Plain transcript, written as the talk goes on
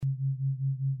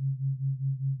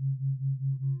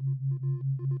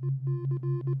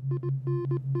Code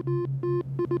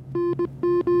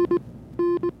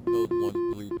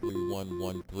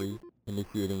 133113,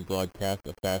 initiating broadcast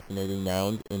of Fascinating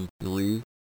Nouns in 3,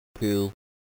 2,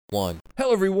 1.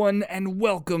 Hello, everyone, and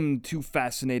welcome to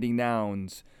Fascinating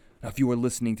Nouns. Now, if you are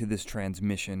listening to this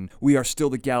transmission, we are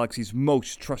still the galaxy's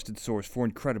most trusted source for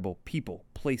incredible people,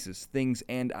 places, things,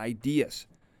 and ideas.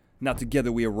 Now,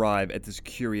 together we arrive at this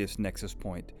curious nexus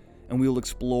point, and we will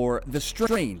explore the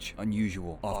strange,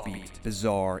 unusual, offbeat,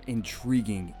 bizarre,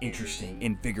 intriguing, interesting,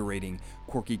 invigorating,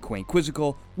 quirky, quaint,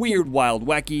 quizzical, weird, wild,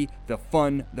 wacky, the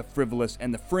fun, the frivolous,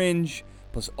 and the fringe,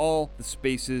 plus all the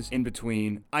spaces in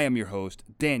between. I am your host,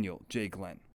 Daniel J.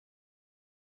 Glenn.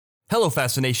 Hello,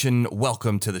 Fascination.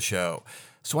 Welcome to the show.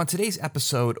 So on today's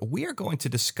episode, we are going to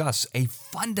discuss a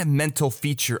fundamental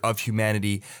feature of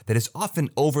humanity that is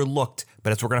often overlooked,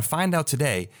 but as we're going to find out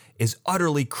today, is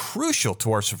utterly crucial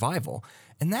to our survival.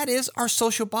 And that is our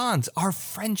social bonds, our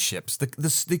friendships,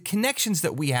 the connections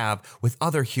that we have with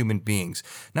other human beings.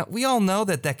 Now, we all know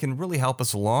that can really help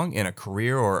us along in a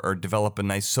career or develop a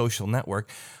nice social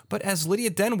network. But as Lydia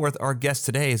Denworth, our guest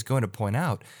today, is going to point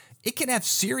out, it can have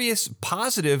serious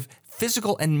positive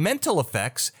physical and mental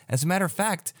effects. As a matter of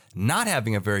fact, not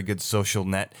having a very good social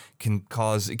net can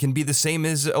be the same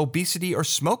as obesity or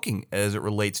smoking as it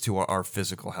relates to our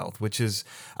physical health, which is,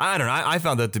 I don't know, I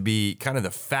found that to be kind of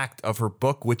the fact of her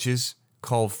book, which is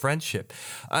called Friendship.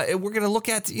 We're going to look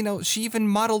at, she even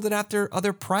modeled it after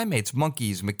other primates,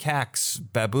 monkeys, macaques,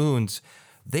 baboons.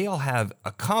 They all have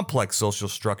a complex social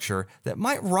structure that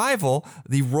might rival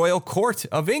the royal court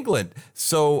of England.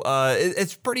 So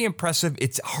it's pretty impressive.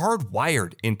 It's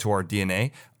hardwired into our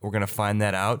DNA. We're going to find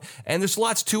that out. And there's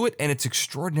lots to it, and it's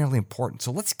extraordinarily important.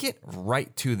 So let's get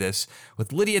right to this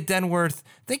with Lydia Denworth.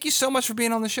 Thank you so much for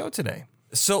being on the show today.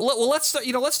 So let's start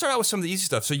out with some of the easy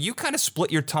stuff. So you kind of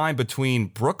split your time between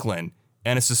Brooklyn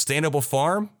and a sustainable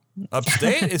farm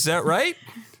upstate. Is that right?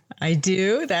 I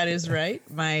do. That is right.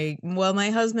 My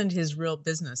husband, his real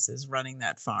business is running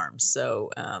that farm.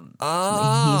 So,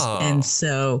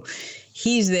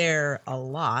 he's there a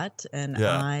lot, and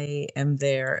I am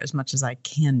there as much as I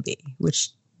can be, which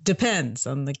depends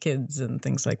on the kids and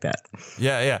things like that.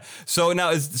 Yeah. So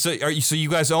now, so you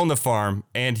guys own the farm,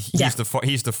 and he's the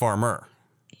farmer.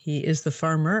 He is the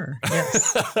farmer.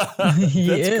 Yes,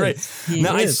 That's great.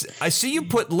 Now I see you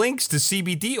put links to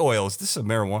CBD oil. Is this a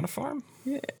marijuana farm?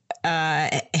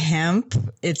 Hemp.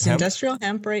 It's industrial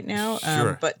hemp right now.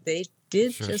 Sure. But they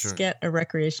did get a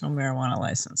recreational marijuana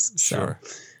license. So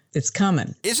it's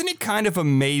coming. Isn't it kind of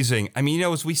amazing? I mean,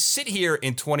 as we sit here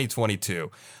in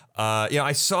 2022,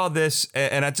 I saw this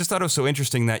and I just thought it was so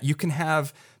interesting that you can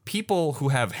have people who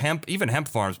have hemp, even hemp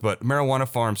farms, but marijuana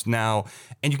farms now,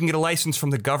 and you can get a license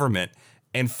from the government.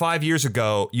 And 5 years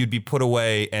ago, you'd be put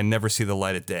away and never see the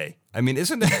light of day. I mean,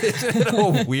 isn't it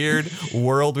a weird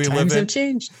world we live in?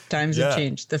 Times have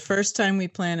changed. The first time we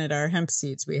planted our hemp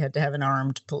seeds, we had to have an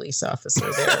armed police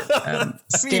officer there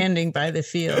standing by the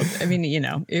field. I mean,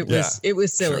 it was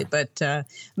silly. Sure. But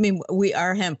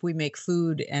our hemp, we make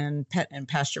food and pet and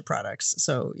pasture products.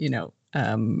 So,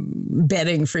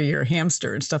 bedding for your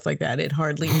hamster and stuff like that. It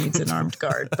hardly needs an armed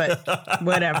guard, but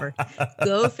whatever.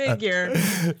 Go figure.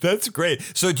 That's great.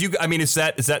 So is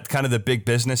that kind of the big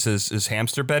business is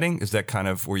hamster bedding? Is that kind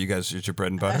of where you guys is your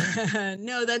bread and butter?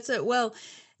 No, that's it. Well,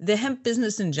 the hemp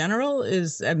business in general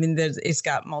it's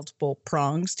got multiple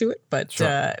prongs to it, but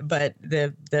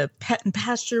the pet and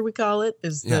pasture, we call it,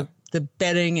 is the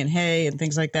bedding and hay and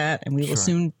things like that. And we will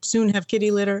soon have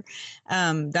kitty litter.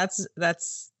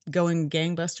 That's going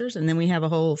gangbusters. And then we have a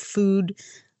whole food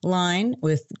line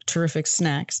with terrific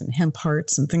snacks and hemp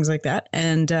hearts and things like that.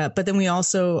 And but then we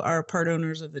also are part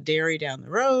owners of the dairy down the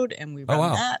road, and we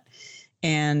run that.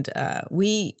 And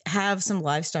we have some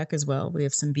livestock as well. We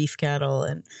have some beef cattle,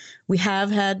 and we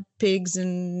have had pigs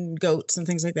and goats and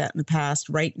things like that in the past.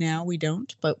 Right now we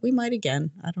don't, but we might again.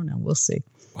 I don't know. We'll see.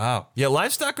 Wow. Yeah,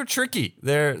 livestock are tricky.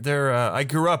 They're I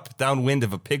grew up downwind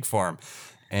of a pig farm.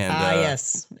 And,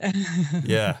 yes.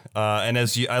 And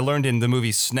I learned in the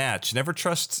movie Snatch, never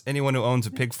trust anyone who owns a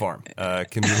pig farm.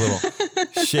 It can be a little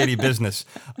shady business.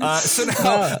 So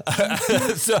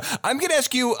I'm going to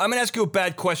ask you a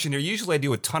bad question here. Usually I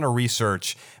do a ton of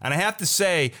research, and I have to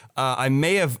say I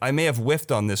may have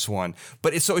whiffed on this one.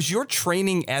 But is your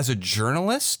training as a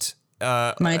journalist?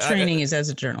 My training is as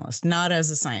a journalist, not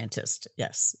as a scientist.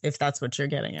 Yes, if that's what you're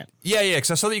getting at. Yeah. Because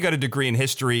I saw that you got a degree in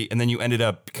history, and then you ended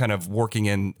up kind of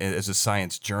working as a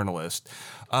science journalist.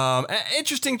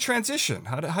 Interesting transition.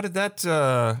 How did that?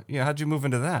 How'd you move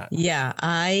into that? Yeah,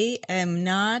 I am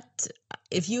not.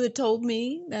 if you had told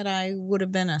me that I would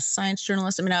have been a science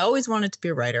journalist, I mean, I always wanted to be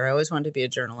a writer. I always wanted to be a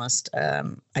journalist.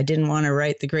 I didn't want to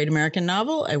write the great American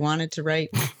novel. I wanted to write,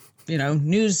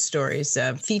 news stories,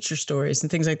 feature stories,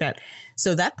 and things like that.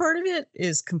 So that part of it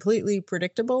is completely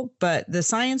predictable, but the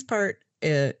science part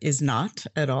is not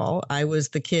at all. I was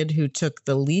the kid who took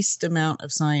the least amount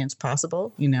of science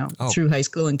possible, through high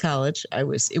school and college. It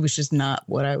was just not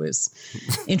what I was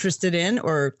interested in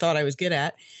or thought I was good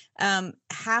at.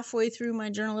 Halfway through my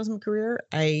journalism career,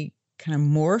 I kind of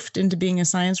morphed into being a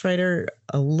science writer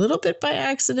a little bit by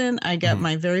accident. I got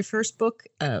my very first book.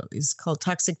 It's called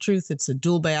Toxic Truth. It's a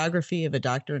dual biography of a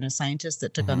doctor and a scientist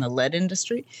that took on the lead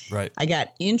industry. Right. I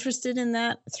got interested in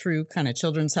that through kind of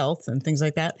children's health and things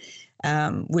like that,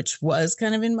 which was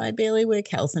kind of in my bailiwick,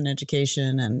 health and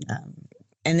education. And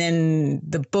then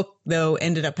the book, though,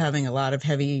 ended up having a lot of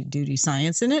heavy duty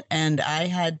science in it. And I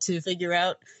had to figure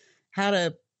out how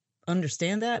to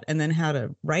understand that and then how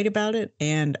to write about it.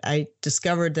 And I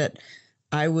discovered that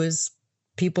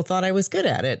people thought I was good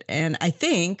at it. And I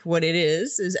think what it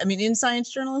is, I mean, in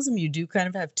science journalism, you do kind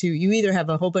of have you either have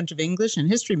a whole bunch of English and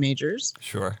history majors,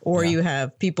 sure, or you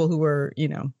have people who were,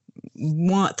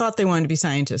 thought they wanted to be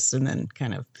scientists and then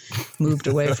kind of moved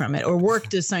away from it or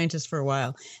worked as scientists for a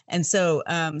while. And so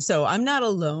I'm not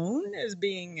alone as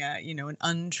being, an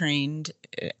untrained,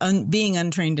 being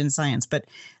untrained in science. But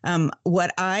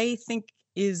what I think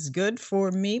is good for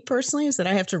me personally is that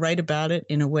I have to write about it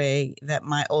in a way that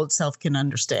my old self can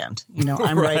understand.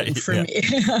 I'm Right, writing for me.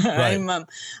 Right.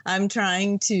 I'm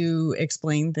trying to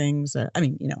explain things.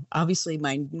 Obviously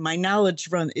my knowledge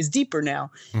is deeper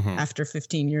now after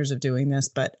 15 years of doing this,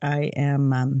 but I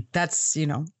am,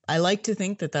 I like to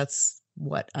think that that's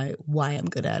why I'm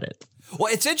good at it.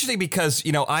 Well, it's interesting because,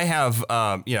 I have,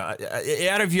 I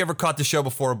don't know if you ever caught the show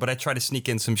before, but I try to sneak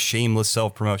in some shameless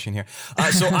self-promotion here.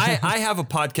 So I have a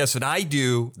podcast that I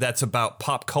do that's about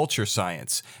pop culture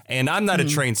science, and I'm not a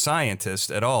trained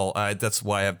scientist at all. That's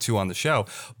why I have two on the show.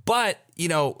 But, you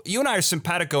and I are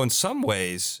simpatico in some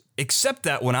ways, except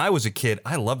that when I was a kid,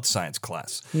 I loved science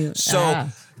class.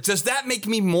 Does that make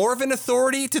me more of an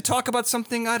authority to talk about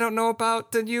something I don't know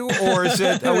about than you? Or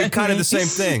are we kind of the same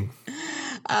thing?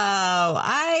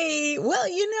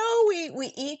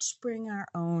 We each bring our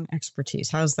own expertise.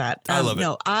 How's that? I love it.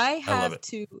 No, I have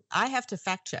to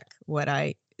fact check what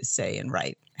I say and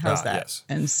write. How's that?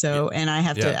 Yes. And I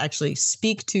have to actually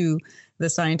speak to the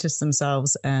scientists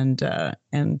themselves and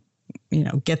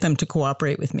get them to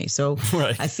cooperate with me. So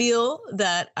right. I feel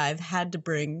that I've had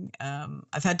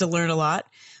to learn a lot.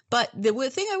 But the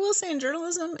thing I will say in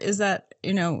journalism is that,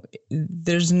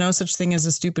 there's no such thing as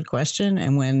a stupid question.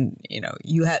 And when,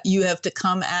 you have to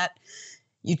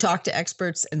you talk to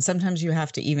experts, and sometimes you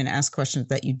have to even ask questions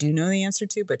that you do know the answer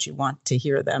to, but you want to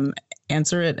hear them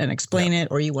answer it and explain it,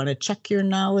 or you want to check your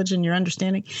knowledge and your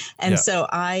understanding. And so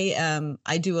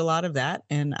I do a lot of that.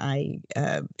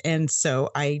 And so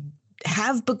I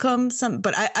have become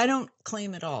but I don't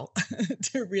claim at all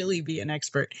to really be an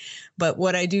expert. But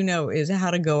what I do know is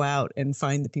how to go out and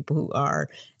find the people who are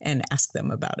and ask them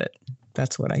about it.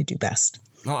 That's what I do best.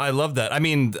 Oh, I love that. I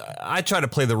mean, I try to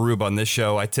play the rube on this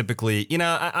show. I typically,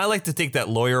 I like to take that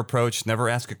lawyer approach. Never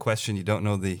ask a question you don't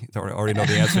already know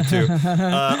the answer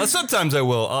to. Sometimes I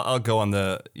will. I'll go on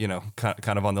the,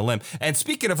 kind of on the limb. And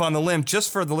speaking of on the limb,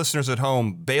 just for the listeners at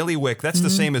home, bailiwick, that's the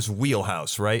same as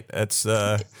wheelhouse, right? That's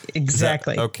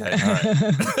exactly. Okay.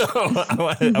 All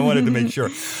right. I wanted to make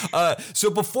sure. So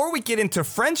before we get into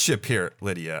friendship here,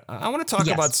 Lydia, I want to talk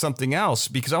about something else,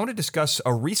 because I want to discuss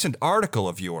a recent article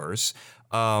of yours.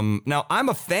 Now, I'm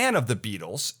a fan of the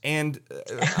Beatles, and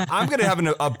I'm going to have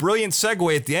a brilliant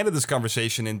segue at the end of this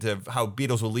conversation into how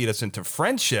Beatles will lead us into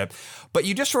friendship. But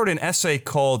you just wrote an essay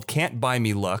called Can't Buy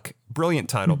Me Luck. Brilliant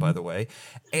title, by the way.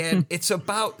 And it's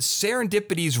about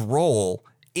serendipity's role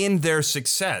in their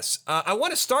success. I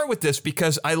want to start with this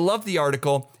because I love the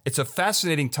article. It's a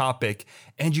fascinating topic,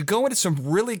 and you go into some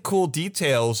really cool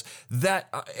details that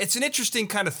it's an interesting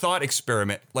kind of thought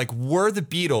experiment. Like, were the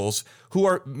Beatles, who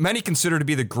are many consider to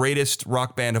be the greatest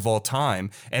rock band of all time,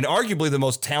 and arguably the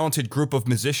most talented group of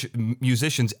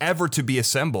musicians ever to be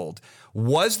assembled,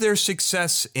 was their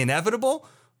success inevitable?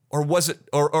 Or was it,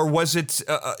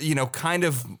 kind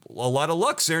of a lot of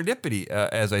luck, serendipity,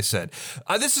 as I said.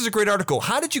 This is a great article.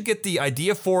 How did you get the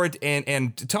idea for it?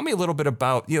 And tell me a little bit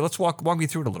about, let's walk me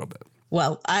through it a little bit.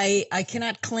 Well, I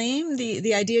cannot claim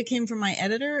the idea came from my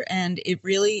editor, and it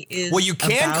really is. Well, you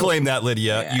can claim that,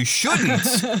 Lydia. Yeah. You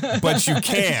shouldn't, but you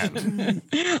can.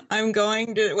 I'm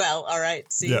going to. Well, all right.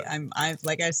 See, I'm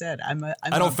like I said, I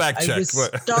don't fact check. I was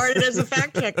started as a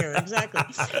fact checker. Exactly.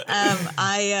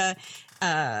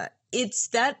 it's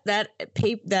that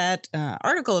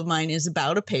article of mine is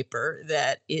about a paper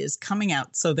that is coming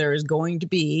out. So there is going to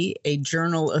be a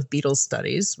Journal of Beatles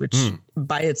Studies, which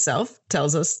by itself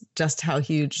tells us just how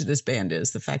huge this band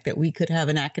is. The fact that we could have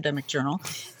an academic journal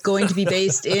going to be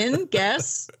based in,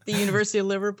 guess, the University of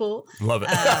Liverpool. Love it.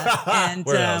 And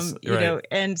you know,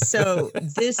 and so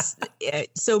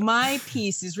so my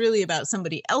piece is really about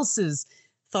somebody else's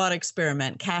thought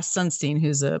experiment. Cass Sunstein,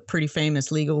 who's a pretty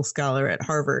famous legal scholar at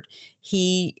Harvard,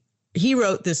 he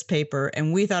wrote this paper,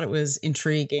 and we thought it was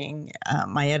intriguing,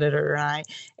 my editor and I,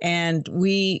 and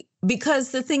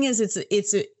because the thing is,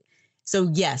 so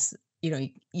yes, you know,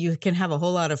 you can have a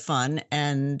whole lot of fun,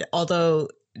 and although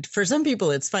for some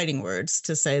people it's fighting words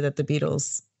to say that the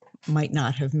Beatles might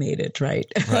not have made it,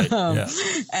 right? Yeah.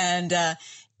 And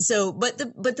so, but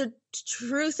the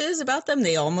truth is about them,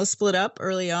 they almost split up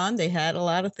early on. They had a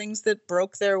lot of things that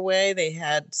broke their way. They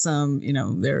had some, you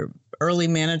know, their early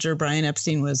manager, Brian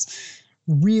Epstein, was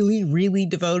really, really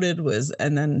devoted,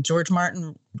 and then George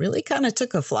Martin really kind of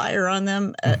took a flyer on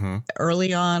them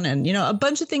early on. And, you know, a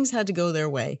bunch of things had to go their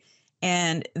way.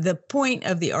 And the point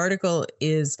of the article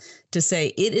is to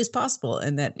say it is possible,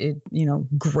 and that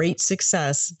great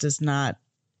success is not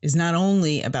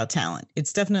only about talent.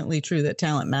 It's definitely true that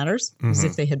talent matters, because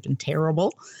if they had been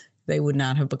terrible, they would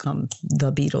not have become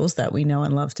the Beatles that we know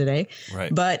and love today.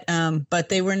 Right. But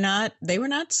they were not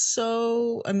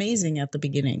so amazing at the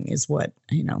beginning, is what,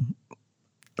 you know,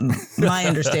 my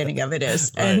understanding of it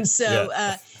is. Right. And so,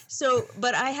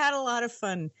 but I had a lot of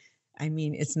fun. I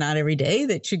mean, it's not every day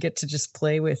that you get to just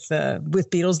play with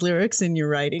Beatles lyrics in your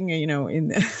writing, you know,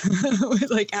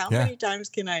 like how many times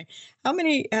how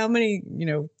many, you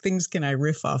know, things can I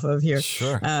riff off of here?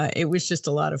 Sure. It was just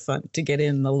a lot of fun to get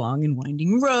in the long and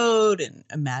winding road and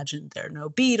imagine there are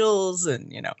no Beatles,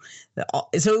 and, you know,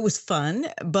 so it was fun.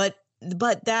 But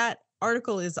that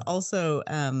article is also,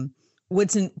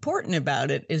 what's important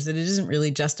about it is that it isn't really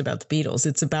just about the Beatles.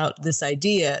 It's about this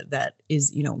idea that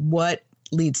is, you know, what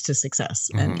leads to success,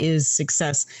 and is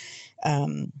success,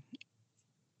 you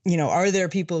know, are there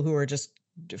people who are just,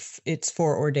 it's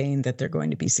foreordained that they're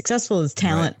going to be successful? Is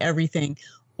talent everything,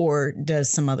 or does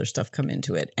some other stuff come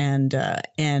into it? And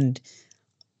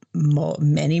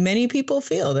many people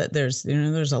feel that there's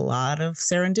a lot of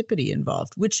serendipity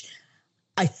involved, which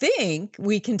I think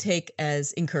we can take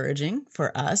as encouraging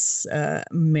for us,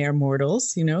 mere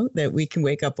mortals, you know, that we can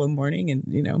wake up one morning and,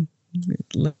 you know,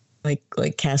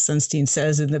 like Cass Sunstein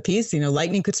says in the piece, you know,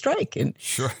 lightning could strike, and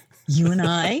you and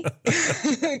I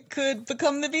could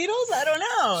become the Beatles. I don't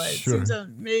know. It seems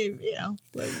maybe, you know,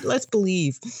 let's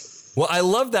believe. Well, I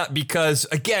love that because,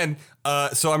 again,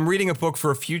 so I'm reading a book for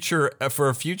a future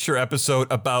episode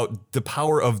about the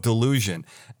power of delusion.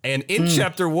 And in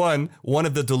chapter one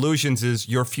of the delusions is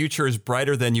your future is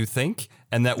brighter than you think,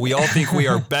 and that we all think we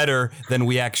are better than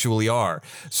we actually are.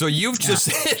 So you've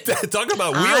just talk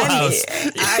about wheelhouse.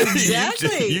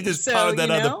 Exactly. You just powered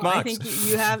that out of the box. I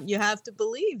think you have to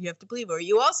believe. You have to believe. Or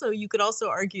you could also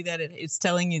argue that it's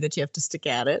telling you that you have to stick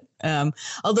at it.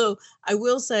 Although I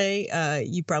will say,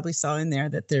 you probably saw in there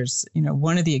that there's, you know,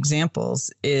 one of the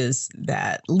examples is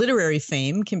that literary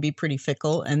fame can be pretty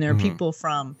fickle, and there are people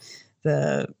from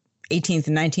the 18th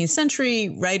and 19th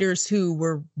century writers who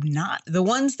were not the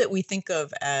ones that we think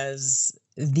of as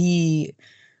the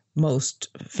most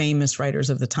famous writers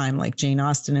of the time, like Jane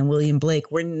Austen and William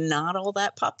Blake, were not all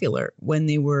that popular when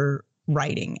they were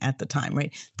writing at the time,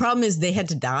 right? Problem is they had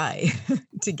to die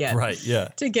to get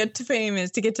to fame,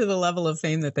 is to get to the level of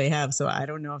fame that they have. So I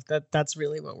don't know if that's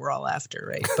really what we're all after,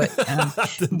 right?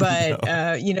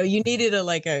 But you know, you needed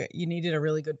a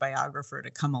really good biographer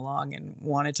to come along and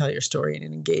want to tell your story in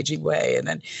an engaging way, and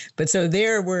then so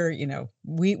there were, you know,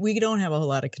 we don't have a whole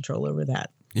lot of control over that.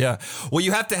 Yeah. Well,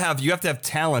 you have to have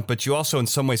talent, but you also in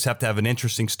some ways have to have an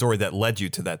interesting story that led you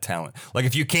to that talent. Like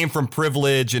if you came from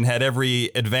privilege and had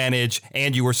every advantage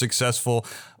and you were successful,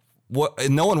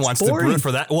 no one wants to root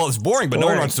for that. Well, it's boring, but no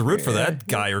one wants to root for that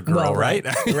guy or girl, right?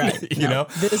 Right. You know,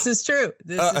 this is true.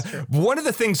 This is true. One of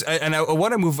the things, and I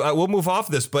want to move, we'll move off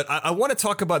this, but I want to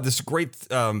talk about this great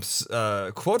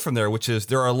quote from there, which is,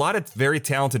 there are a lot of very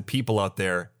talented people out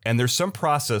there, and there's some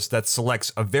process that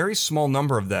selects a very small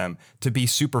number of them to be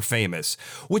super famous,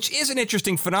 which is an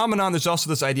interesting phenomenon. There's also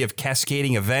this idea of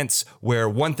cascading events where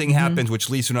one thing happens, which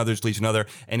leads to another,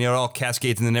 and it all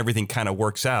cascades, and then everything kind of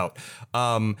works out.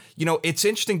 You know, it's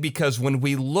interesting because when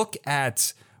we look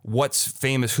at what's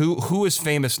famous, who is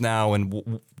famous now,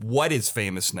 and what is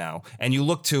famous now, and you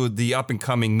look to the up and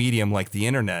coming medium like the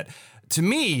internet, to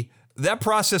me, that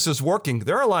process is working.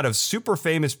 There are a lot of super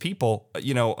famous people,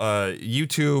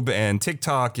 YouTube and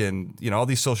TikTok and, all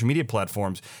these social media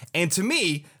platforms. And to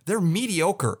me, they're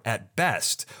mediocre at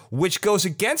best, which goes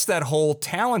against that whole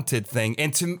talented thing.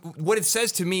 And what it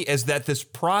says to me is that this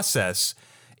process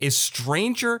is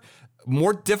stranger,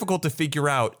 more difficult to figure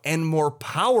out, and more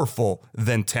powerful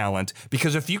than talent.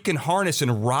 Because if you can harness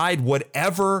and ride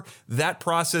whatever that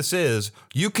process is,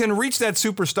 you can reach that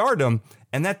superstardom,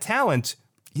 and that talent,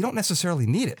 you don't necessarily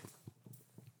need it.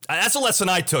 That's a lesson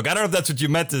I took. I don't know if that's what you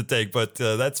meant to take, but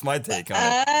that's my take on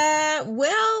it.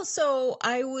 Well, so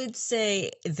I would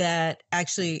say that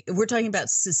actually we're talking about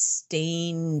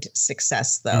sustained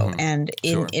success, though, and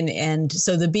and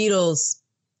so the Beatles,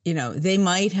 they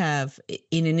might have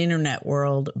in an internet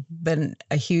world been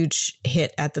a huge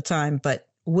hit at the time, but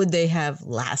would they have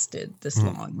lasted this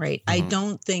long? Right? I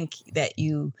don't think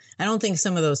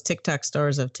some of those TikTok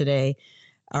stars of today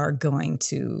are going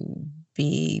to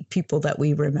be people that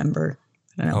we remember.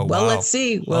 I don't know. Well, let's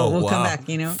see. We'll come back,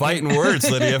 Fighting words,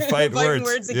 Lydia. Fighting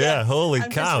words again. Yeah, holy I'm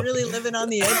cow. I'm just really living on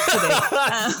the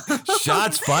edge today.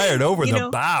 Shots fired over the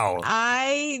bow.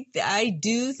 I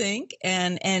do think,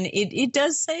 and it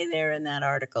does say there in that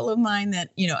article of mine that,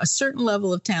 a certain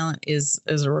level of talent is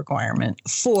a requirement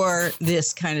for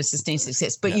this kind of sustained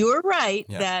success. But you're right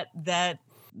that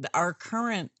our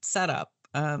current setup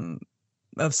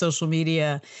of social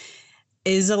media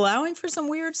is allowing for some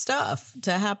weird stuff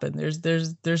to happen.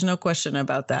 There's no question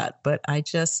about that. But I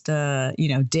just,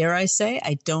 dare I say,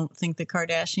 I don't think the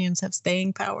Kardashians have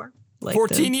staying power.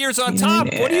 14 years on top.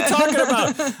 What are you talking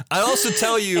about? I also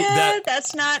tell you that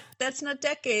that's not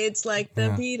decades like the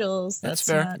Beatles. That's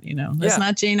fair. Not, that's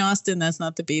not Jane Austen. That's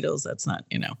not the Beatles. That's not,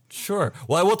 Sure.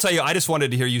 Well, I will tell you, I just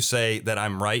wanted to hear you say that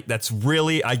I'm right. That's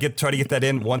really, try to get that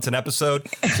in once an episode.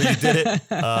 So you did it.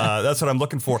 That's what I'm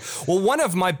looking for. Well, one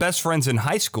of my best friends in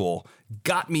high school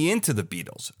got me into the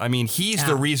Beatles. I mean, he's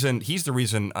the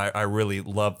reason I really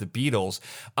love the Beatles.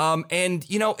 And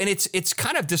it's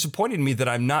kind of disappointing me that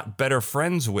I'm not better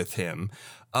friends with him,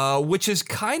 which is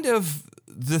kind of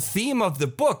the theme of the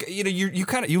book.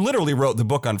 You literally wrote the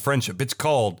book on friendship. It's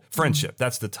called Friendship.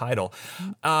 That's the title.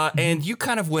 And you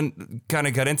kind of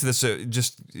got into this,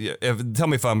 tell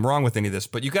me if I'm wrong with any of this,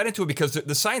 but you got into it because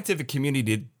the scientific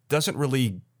community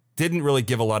didn't really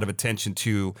give a lot of attention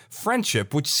to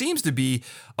friendship, which seems to be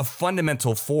a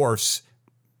fundamental force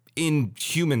in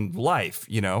human life,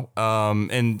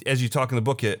 and as you talk in the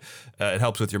book, it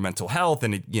helps with your mental health,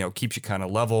 and it keeps you kind of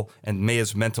level. And May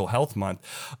is Mental Health Month,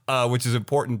 which is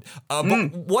important.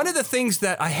 But one of the things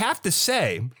that I have to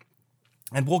say,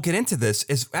 and we'll get into this,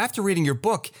 is after reading your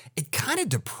book, it kind of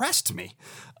depressed me.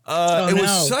 It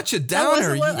was such a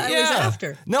downer. I was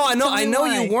after. No, I know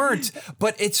you weren't,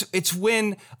 but it's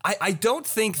when I don't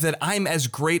think that I'm as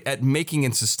great at making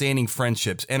and sustaining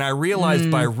friendships, and I realized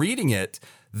by reading it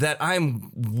that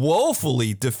I'm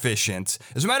woefully deficient.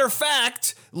 As a matter of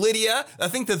fact, Lydia, I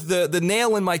think that the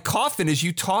nail in my coffin is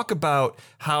you talk about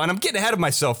how, and I'm getting ahead of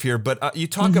myself here, but you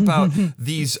talk about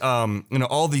these,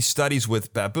 all these studies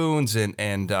with baboons and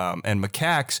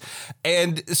macaques,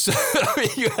 and so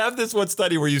you have this one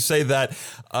study where you say that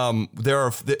there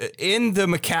are in the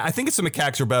macaque, I think it's the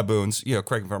macaques or baboons,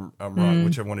 correct me if I'm wrong,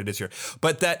 whichever one it is here,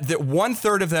 but that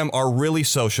 1/3 of them are really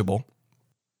sociable.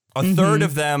 A third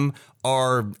of them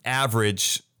are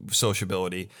average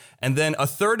sociability, and then a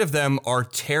third of them are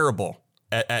terrible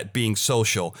at being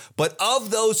social. But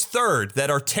of those third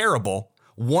that are terrible,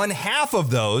 1/2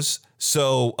 of those,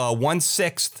 so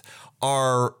 1/6,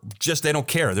 are just, they don't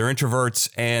care. They're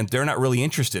introverts and they're not really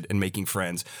interested in making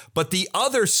friends. But the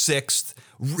other 1/6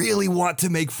 really want to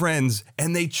make friends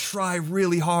and they try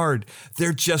really hard.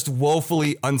 They're just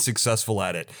woefully unsuccessful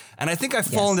at it. And I think I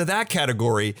fall into that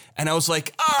category, and I was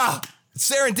like,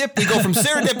 serendipity, go from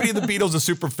serendipity of the Beatles to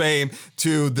super fame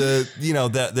to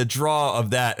the draw of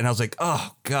that. And I was like,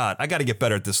 oh God, I got to get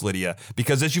better at this, Lydia,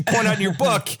 because as you point out in your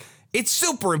book, it's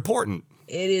super important.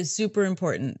 It is super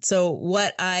important. So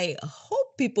what I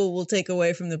hope people will take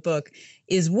away from the book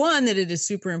is, one, that it is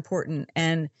super important,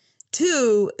 and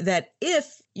two, that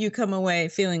if you come away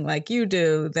feeling like you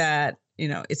do, that,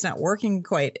 it's not working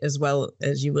quite as well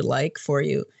as you would like for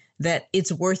you, that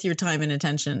it's worth your time and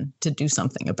attention to do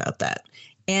something about that.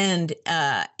 And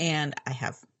I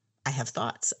have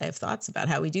thoughts. I have thoughts about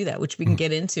how we do that, which we can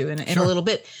get into in a little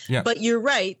bit. Yeah. But you're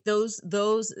right. Those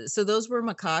were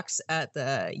macaques at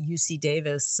the UC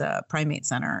Davis Primate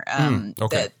Center.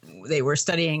 That they were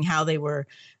studying how they were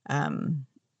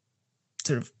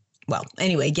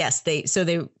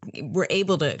they were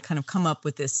able to kind of come up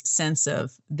with this sense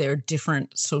of their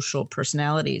different social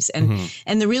personalities.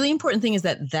 And the really important thing is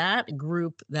that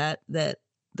group, that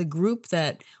the group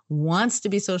that wants to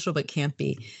be social but can't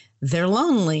be, they're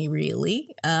lonely,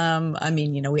 really. I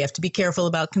mean, you know, we have to be careful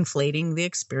about conflating the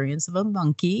experience of a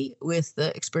monkey with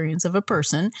the experience of a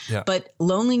person. Yeah. But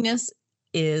loneliness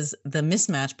is the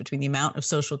mismatch between the amount of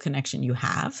social connection you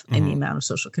have and the amount of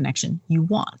social connection you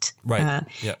want. Right.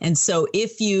 And so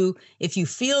if you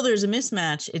feel there's a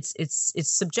mismatch,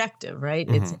 it's subjective, right?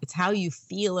 It's how you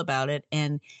feel about it,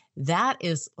 and that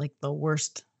is like the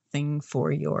worst thing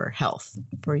for your health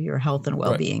and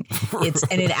well-being.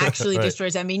 And it actually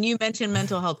destroys. I mean, you mentioned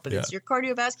mental health, but it's your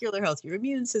cardiovascular health, your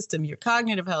immune system, your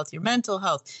cognitive health, your mental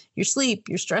health, your sleep,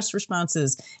 your stress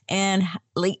responses, and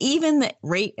like even the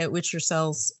rate at which your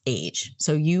cells age.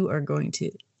 So you are going to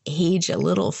age a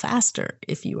little faster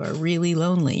if you are really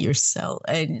lonely yourself,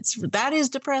 and that is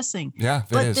depressing.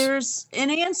 But there's an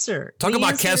answer. Talk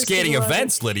about cascading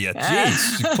events, Lydia.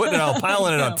 Jeez, you're putting it all,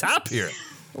 piling it on top here.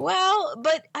 Well,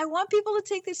 but I want people to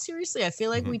take this seriously. I feel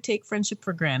like we take friendship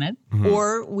for granted,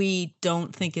 or we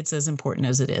don't think it's as important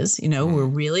as it is. You know, we're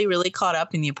really, really caught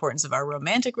up in the importance of our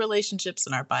romantic relationships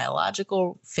and our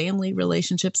biological family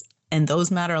relationships, and those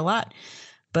matter a lot.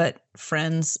 But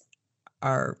friends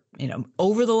are, you know,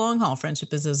 over the long haul,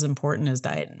 friendship is as important as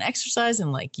diet and exercise.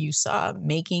 And like you saw,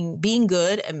 being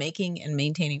good at making and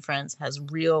maintaining friends has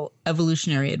real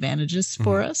evolutionary advantages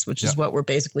for us, which is what we're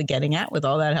basically getting at with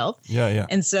all that health.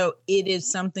 And so it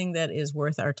is something that is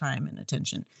worth our time and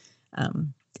attention,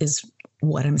 is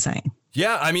what I'm saying.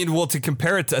 Yeah, I mean, well, to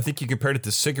compare it to, I think you compared it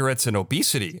to cigarettes and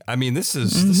obesity. I mean, this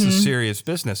is serious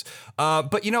business.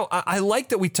 But, you know, I like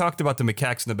that we talked about the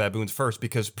macaques and the baboons first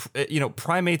because, you know,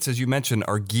 primates, as you mentioned,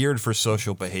 are geared for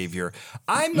social behavior.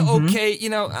 I'm okay, you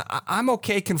know, I'm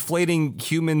okay conflating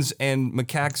humans and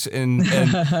macaques and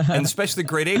especially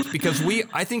great apes because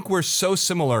I think we're so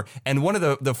similar. And one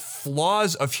of the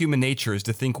flaws of human nature is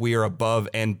to think we are above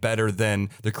and better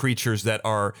than the creatures that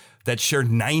share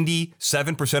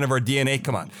 97% of our DNA.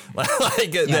 Come on.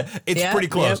 It's pretty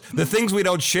close. The things we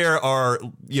don't share are,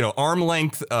 you know, arm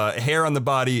length, hair on the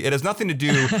body. It has nothing to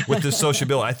do with the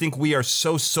sociability. I think we are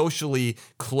so socially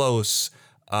close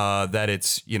that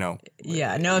it's, you know.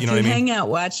 Yeah, no, if you hang out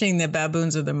watching the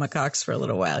baboons or the macaques for a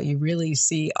little while, you really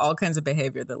see all kinds of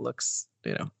behavior that looks,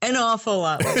 you know, an awful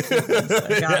lot like humans,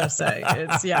 I gotta say.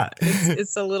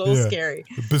 It's a little scary.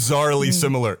 Bizarrely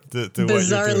similar to what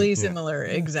you're doing. Similar,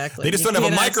 exactly. They just don't have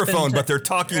a microphone, but they're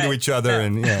talking to each other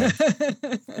and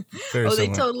they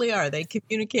totally are. They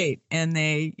communicate and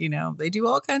they, you know, they do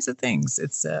all kinds of things.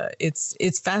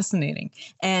 It's fascinating.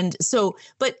 And so,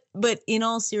 but in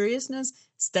all seriousness,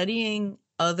 studying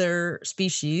other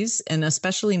species and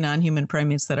especially non-human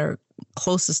primates that are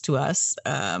closest to us,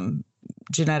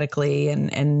 genetically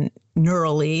and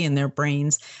neurally in their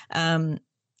brains,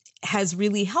 has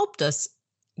really helped us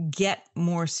get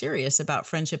more serious about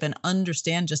friendship and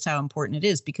understand just how important it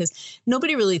is, because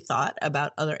nobody really thought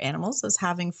about other animals as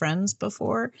having friends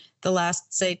before the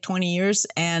last, say, 20 years.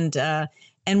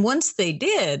 And once they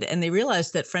did, and they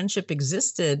realized that friendship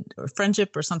existed, or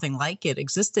friendship or something like it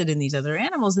existed in these other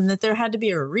animals, and that there had to be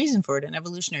a reason for it, an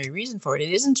evolutionary reason for it.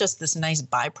 It isn't just this nice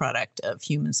byproduct of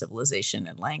human civilization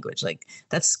and language. Like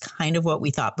that's kind of what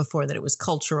we thought before, that it was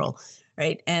cultural,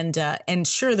 right? And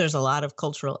sure, there's a lot of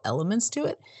cultural elements to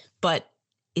it, but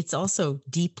it's also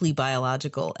deeply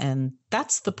biological. And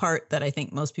that's the part that I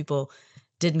think most people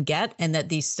didn't get, and that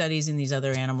these studies in these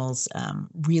other animals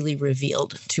really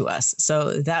revealed to us.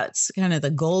 So that's kind of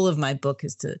the goal of my book,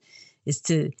 is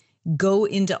to go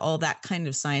into all that kind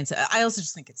of science. I also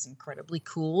just think it's incredibly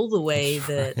cool the way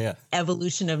the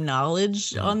evolution of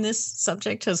knowledge on this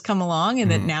subject has come along, and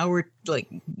that now we're like,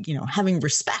 you know, having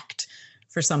respect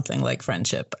for something like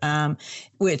friendship,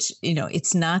 which, you know,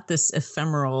 it's not this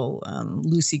ephemeral,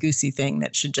 loosey-goosey thing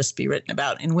that should just be written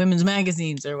about in women's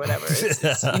magazines or whatever.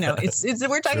 It's you know, it's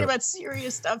we're talking about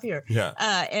serious stuff here.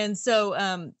 And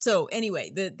so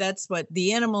anyway, that's what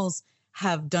the animals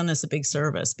have done us a big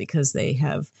service, because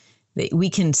we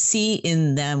can see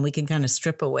in them, we can kind of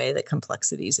strip away the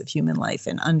complexities of human life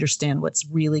and understand what's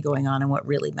really going on and what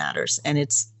really matters. And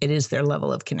it is their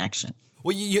level of connection.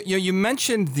 Well, you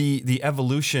mentioned the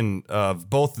evolution of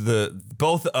both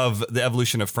of the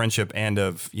evolution of friendship and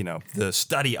of, you know, the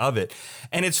study of it,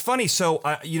 and it's funny. So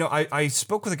I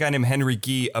spoke with a guy named Henry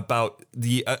Gee about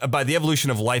the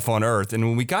evolution of life on Earth, and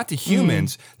when we got to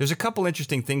humans, there's a couple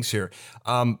interesting things here.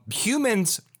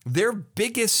 Humans their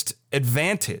biggest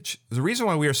advantage, the reason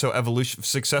why we are so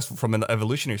successful from an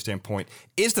evolutionary standpoint,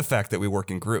 is the fact that we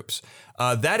work in groups.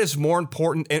 That is more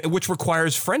important, which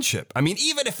requires friendship. I mean,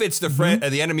 even if it's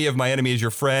the enemy of my enemy is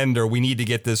your friend, or we need to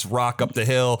get this rock up the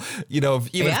hill,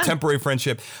 even temporary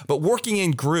friendship. But working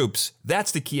in groups,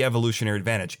 that's the key evolutionary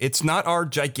advantage. It's not our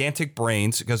gigantic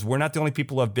brains, because we're not the only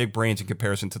people who have big brains in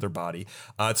comparison to their body.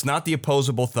 It's not the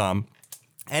opposable thumb.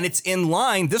 And it's in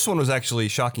line, this one was actually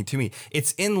shocking to me,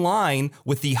 it's in line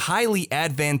with the highly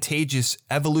advantageous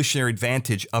evolutionary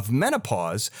advantage of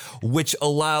menopause, which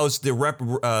allows the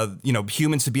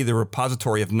humans to be the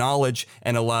repository of knowledge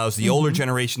and allows the older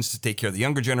generations to take care of the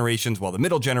younger generations while the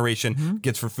middle generation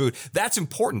gets for food. That's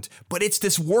important, but it's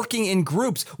this working in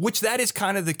groups, which that is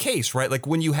kind of the case, right? Like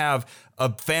when you have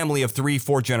a family of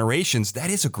 3-4 generations, that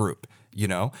is a group.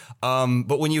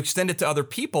 But when you extend it to other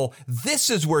people, this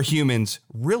is where humans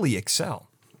really excel.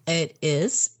 It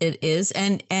is.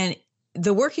 And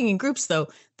the working in groups, though,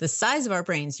 the size of our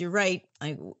brains, you're right.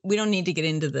 We don't need to get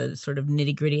into the sort of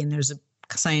nitty gritty, and there's a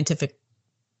scientific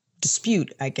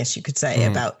dispute, I guess you could say,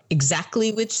 about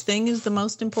exactly which thing is the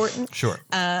most important. Sure.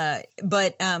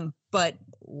 But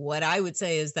what I would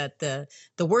say is that the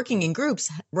working in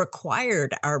groups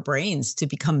required our brains to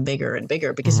become bigger and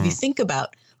bigger, because if you think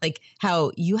about like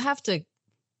how you have to,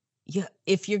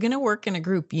 if you're going to work in a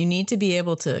group, you need to be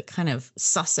able to kind of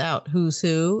suss out who's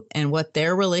who and what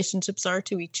their relationships are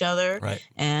to each other. Right.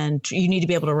 And you need to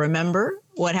be able to remember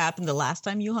what happened the last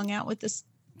time you hung out with this.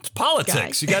 It's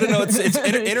politics. Guy. You got to know it's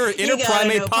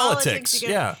inter-primate politics.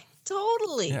 Yeah.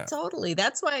 Totally.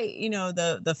 That's why,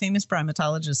 the famous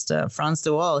primatologist, Franz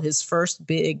de Waal, his first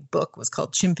big book was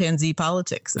called Chimpanzee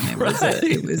Politics. And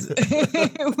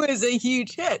it was a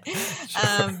huge hit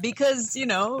because,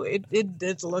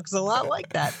 it looks a lot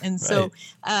like that. And so,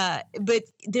 but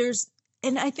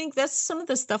and I think that's some of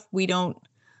the stuff we don't,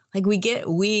 like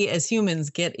we as humans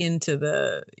get into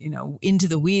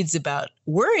the weeds about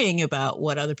worrying about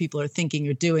what other people are thinking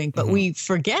or doing, but we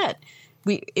forget.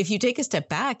 If you take a step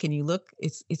back and you look,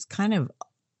 it's kind of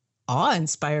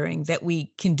awe-inspiring that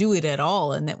we can do it at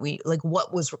all, and that we like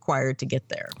what was required to get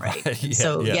there, right?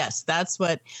 Yes, that's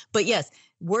what. But yes,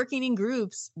 working in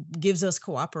groups gives us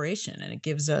cooperation, and it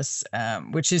gives us,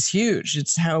 which is huge.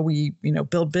 It's how we,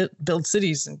 build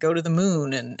cities and go to the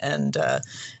moon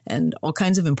and all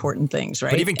kinds of important things, right?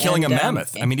 But even killing a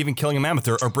mammoth. Even killing a mammoth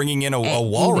or bringing in a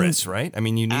walrus, right? I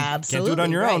mean, you can't do it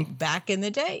on your own. Back in the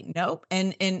day, nope.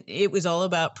 And it was all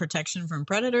about protection from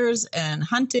predators and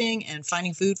hunting and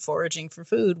finding food. Foraging for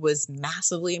food was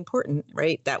massively important,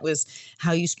 right? That was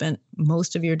how you spent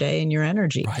most of your day and your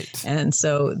energy. Right. And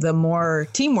so the more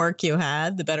teamwork you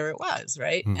had, the better it was,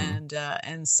 right?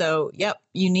 And so,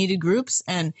 you needed groups,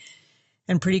 and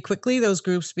pretty quickly those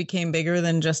groups became bigger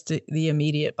than just the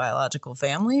immediate biological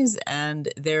families, and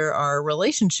there are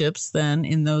relationships then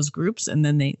in those groups, and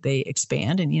then they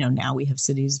expand, and now we have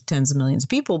cities of tens of millions of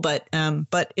people, but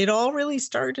it all really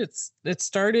started. It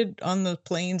started on the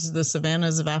plains, the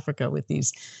savannas of Africa, with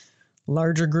these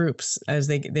larger groups as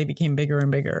they became bigger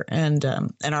and bigger, and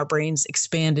our brains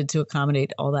expanded to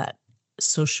accommodate all that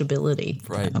sociability.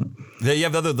 Right. You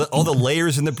have all the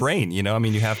layers in the brain, you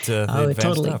have to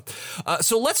advance stuff.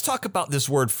 So let's talk about this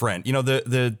word friend.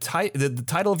 The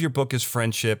title of your book is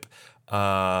Friendship.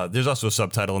 There's also a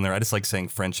subtitle in there. I just like saying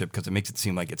friendship because it makes it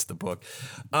seem like it's the book.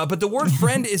 But the word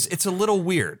friend it's a little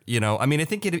weird, I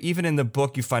think even in the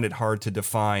book, you find it hard to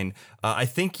define. I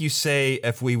think you say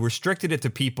if we restricted it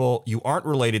to people you aren't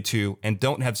related to and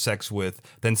don't have sex with,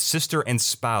 then sister and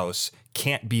spouse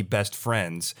can't be best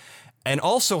friends. And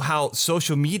also how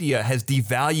social media has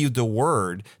devalued the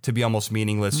word to be almost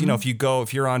meaningless.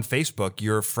 If you're on Facebook,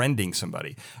 you're friending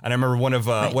somebody. And I remember one of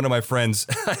my friends,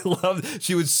 I loved,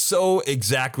 she was so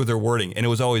exact with her wording, and it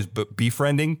was always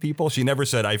befriending people. She never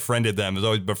said I friended them. It was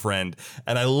always befriend.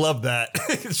 And I love that.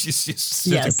 She's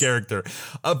such a character.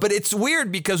 But it's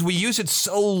weird because we use it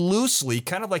so loosely,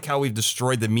 kind of like how we've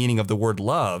destroyed the meaning of the word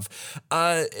love.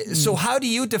 So how do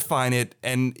you define it?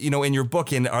 And, in your book,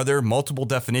 are there multiple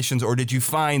definitions, or did you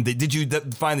find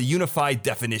the unified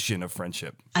definition of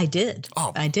friendship? I did.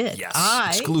 Oh, I did. Yes.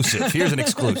 Exclusive. Here's an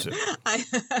exclusive.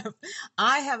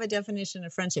 I have a defension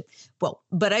of friendship. Well,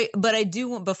 but I do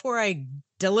want, before I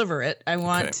deliver it, I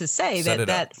want to say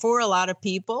that for a lot of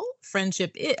people,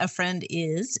 a friend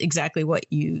is exactly what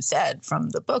you said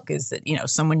from the book, is that,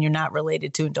 someone you're not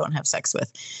related to and don't have sex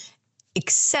with.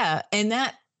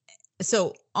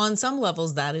 So on some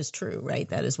levels, that is true, right?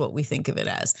 That is what we think of it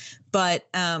as. But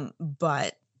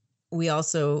we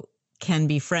also can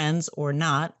be friends or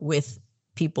not with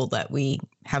people that we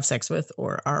have sex with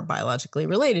or are biologically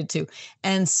related to.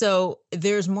 And so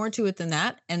there's more to it than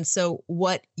that. And so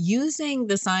what using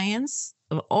the science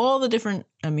of all the different,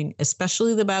 I mean,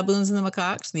 especially the baboons and the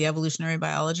macaques, the evolutionary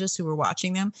biologists who were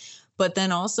watching them, but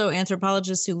then also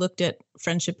anthropologists who looked at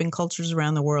friendship in cultures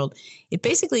around the world, it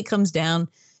basically comes down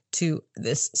to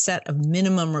this set of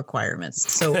minimum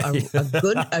requirements. So a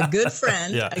good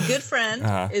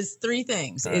friend, is three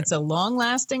things. Right. It's a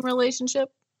long-lasting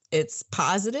relationship, it's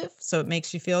positive, so it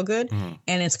makes you feel good,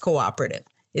 and it's cooperative.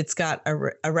 It's got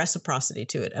a reciprocity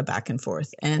to it, a back and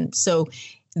forth. And so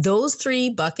those three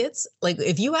buckets, like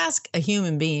if you ask a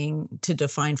human being to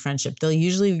define friendship, they'll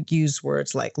usually use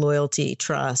words like loyalty,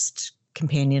 trust,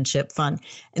 companionship, fun.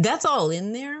 And that's all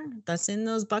in there. That's in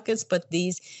those buckets. But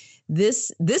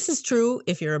this is true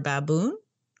if you're a baboon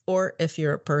or if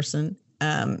you're a person,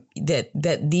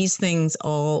 that these things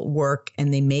all work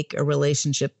and they make a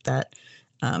relationship that,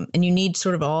 and you need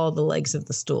sort of all the legs of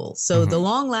the stool. So the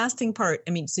long lasting part,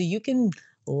 I mean, so you can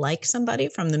like somebody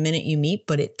from the minute you meet,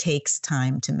 but it takes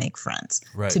time to make friends,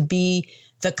 to be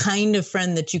the kind of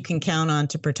friend that you can count on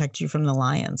to protect you from the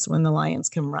lions when the lions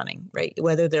come running, right?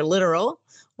 Whether they're literal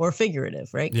or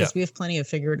figurative, right? Because we have plenty of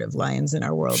figurative lions in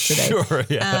our world today. Sure,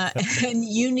 yeah. And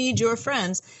you need your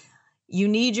friends. You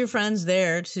need your friends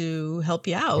there to help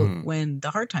you out when the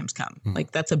hard times come.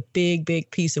 Like that's a big, big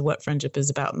piece of what friendship is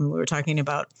about. And we were talking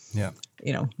about,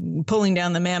 you know, pulling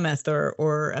down the mammoth or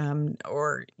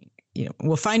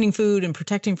finding food and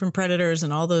protecting from predators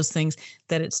and all those things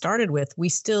that it started with. We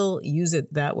still use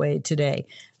it that way today.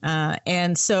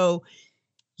 And so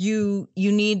you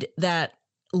need that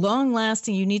long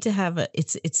lasting. You need to have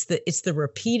it's the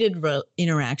repeated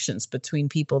interactions between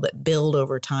people that build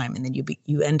over time. And then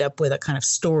you end up with a kind of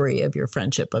story of your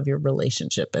friendship, of your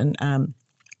relationship.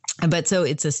 But so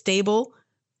it's a stable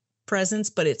presence,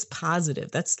 but it's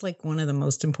positive. That's like one of the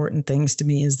most important things to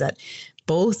me, is that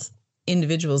both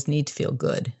individuals need to feel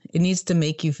good. It needs to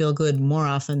make you feel good more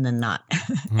often than not.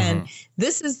 And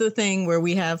this is the thing where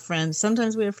we have friends.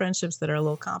 Sometimes we have friendships that are a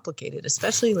little complicated,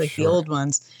 especially like the old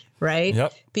ones, right?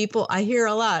 Yep. I hear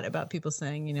a lot about people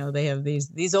saying, you know, they have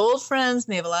these old friends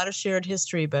and they have a lot of shared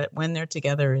history, but when they're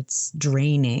together, it's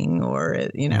draining or,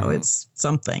 you know, it's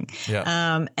something.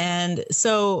 Yeah. And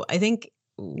so I think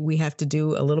we have to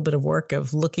do a little bit of work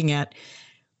of looking at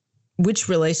which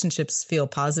relationships feel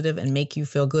positive and make you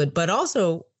feel good, but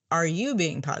also, are you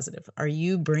being positive? Are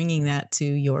you bringing that to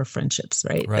your friendships,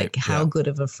 right? Like how good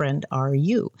of a friend are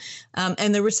you?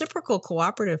 And the reciprocal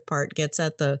cooperative part gets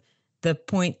at the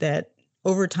point that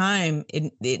over time,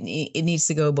 it needs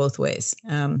to go both ways,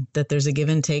 that there's a give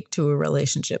and take to a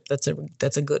relationship. That's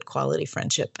a good quality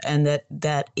friendship. And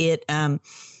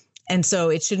and so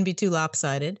it shouldn't be too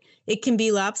lopsided. It can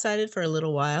be lopsided for a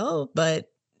little while, but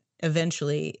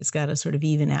eventually it's got to sort of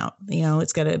even out. You know,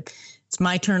 it's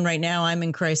my turn right now. I'm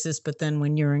in crisis, but then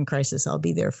when you're in crisis, I'll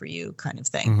be there for you, kind of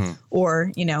thing.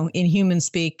 Or, you know, in human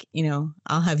speak, you know,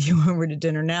 I'll have you over to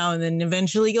dinner now, and then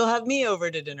eventually you'll have me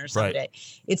over to dinner someday.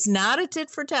 Right. It's not a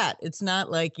tit for tat. It's not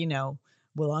like, you know,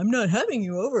 well, I'm not having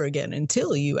you over again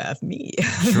until you have me.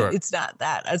 Sure. It's not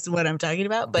that. That's what I'm talking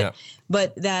about.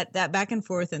 But that back and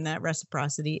forth and that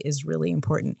reciprocity is really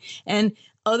important. And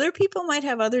other people might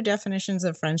have other definitions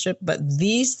of friendship, but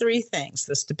these three things,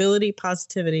 the stability,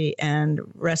 positivity, and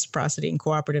reciprocity and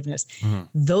cooperativeness,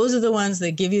 those are the ones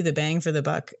that give you the bang for the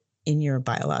buck in your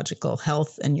biological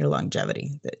health and your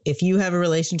longevity. If you have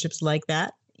relationships like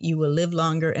that, you will live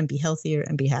longer and be healthier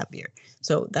and be happier.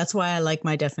 So that's why I like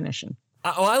my definition.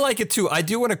 Oh, I like it too. I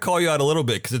do want to call you out a little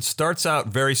bit because it starts out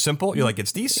very simple. You're like,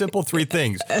 it's these simple three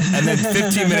things. And then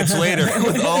 15 minutes later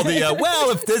with all the, well,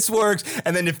 if this works,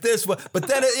 and then if this, but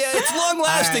then, it's long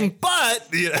lasting, but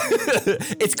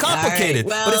it's complicated.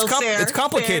 Right. Well, but it's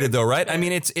complicated though, right? I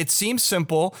mean, it seems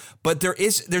simple, but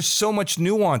there's so much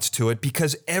nuance to it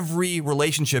because every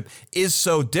relationship is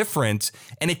so different,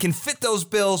 and it can fit those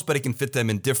bills, but it can fit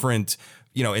them in different,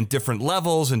 you know, in different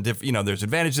levels and there's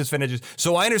advantages, disadvantages.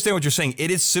 So I understand what you're saying.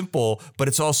 It is simple, but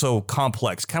it's also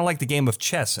complex, kind of like the game of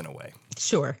chess in a way.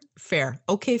 Sure. Fair.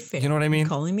 Okay. Fair. You know what I mean? You're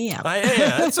calling me out.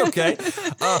 Yeah, that's okay.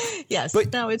 Yes.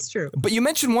 No, it's true. But you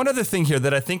mentioned one other thing here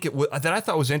that I think that I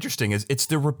thought was interesting is it's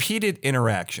the repeated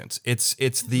interactions. It's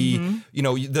the, you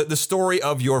know, the story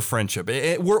of your friendship.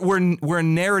 We're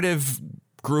narrative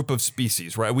group of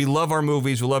species, right? We love our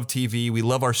movies, we love TV, we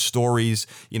love our stories,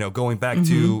 going back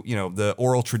to, the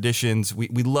oral traditions.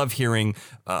 We love hearing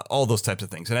all those types of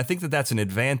things. And I think that that's an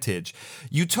advantage.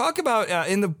 You talk about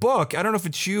in the book, I don't know if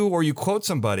it's you or you quote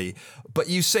somebody, but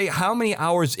you say how many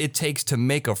hours it takes to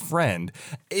make a friend.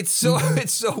 It's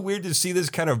so weird to see this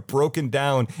kind of broken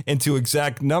down into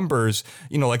exact numbers,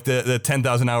 like the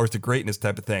 10,000 hours to greatness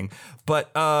type of thing.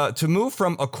 But to move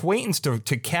from acquaintance to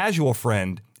casual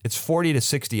friend, it's 40 to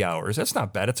 60 hours. That's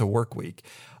not bad. It's a work week.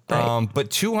 Right. But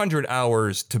 200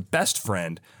 hours to best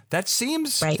friend, that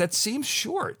seems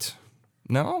short.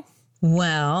 No?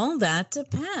 Well, that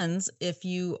depends. If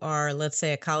you are, let's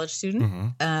say, a college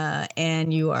student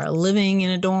and you are living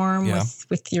in a dorm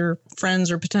with your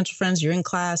friends or potential friends, you're in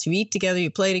class, you eat together,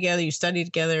 you play together, you study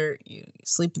together, you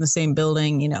sleep in the same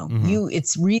building,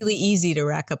 it's really easy to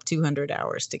rack up 200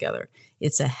 hours together.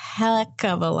 It's a heck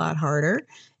of a lot harder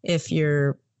if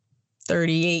you're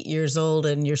 38 years old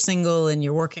and you're single and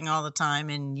you're working all the time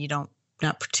and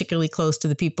not particularly close to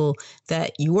the people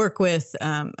that you work with,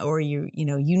 or you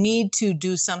need to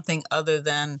do something other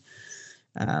than,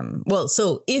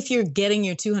 so if you're getting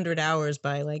your 200 hours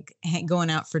by like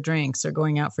going out for drinks or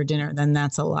going out for dinner, then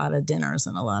that's a lot of dinners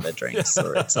and a lot of drinks,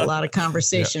 or it's a lot of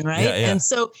conversation, right? Yeah. And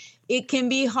so it can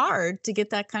be hard to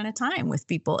get that kind of time with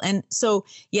people. And so,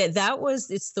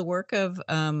 it's the work of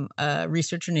a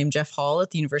researcher named Jeff Hall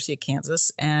at the University of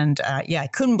Kansas. And I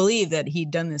couldn't believe that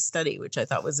he'd done this study, which I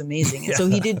thought was amazing. And so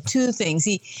he did two things.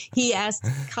 He asked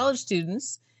college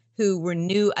students who were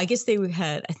new. I guess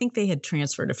I think they had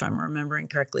transferred, if I'm remembering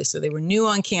correctly. So they were new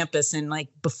on campus, and like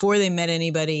before they met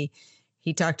anybody,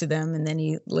 he talked to them, and then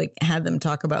he like had them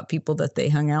talk about people that they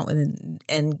hung out with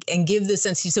and give the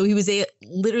sense. So he was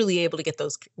literally able to get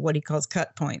those, what he calls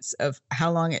cut points of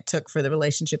how long it took for the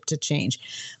relationship to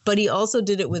change. But he also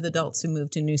did it with adults who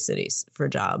moved to new cities for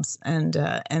jobs. And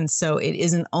so it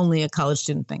isn't only a college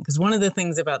student thing, because one of the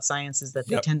things about science is that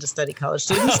they tend to study college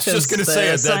students. I was just going to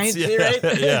say science,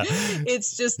 right? Yeah.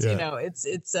 It's just,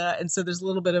 and so there's a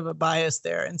little bit of a bias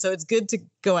there. And so it's good to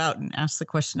go out and ask the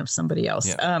question of somebody else.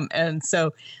 Yeah.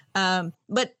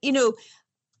 But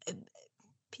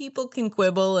people can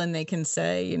quibble and they can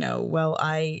say,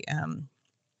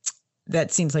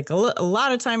 that seems like a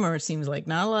lot of time, or it seems like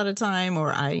not a lot of time,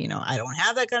 or I don't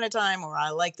have that kind of time, or I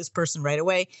like this person right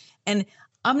away. And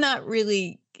I'm not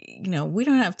really, we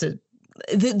don't have to.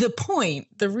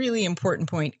 The really important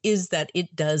point is that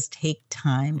it does take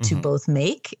time to both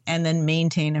make and then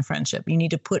maintain a friendship. You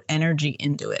need to put energy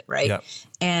into it, right? Yep.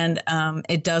 And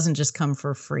it doesn't just come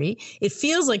for free. It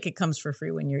feels like it comes for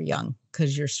free when you're young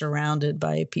because you're surrounded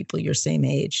by people your same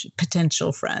age,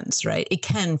 potential friends, right? It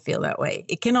can feel that way.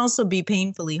 It can also be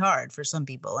painfully hard for some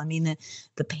people. I mean,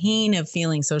 the pain of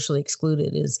feeling socially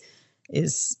excluded is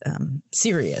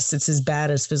serious. It's as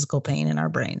bad as physical pain in our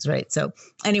brains, right? So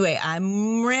anyway,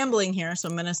 I'm rambling here, so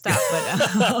I'm going to stop.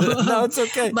 But no, it's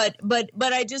okay.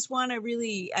 But I just want to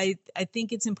really, I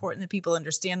think it's important that people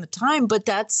understand the time, but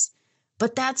that's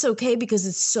okay because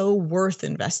it's so worth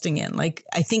investing in. Like,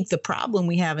 I think the problem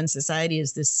we have in society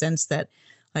is this sense that,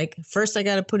 like, first I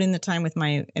got to put in the time with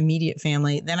my immediate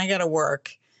family, then I got to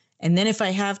work, and then if I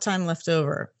have time left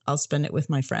over, I'll spend it with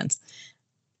my friends.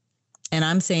 And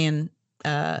I'm saying,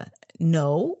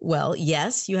 no. Well,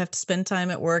 yes, you have to spend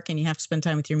time at work and you have to spend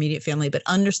time with your immediate family, but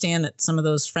understand that some of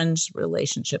those friends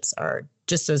relationships are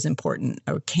just as important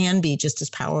or can be just as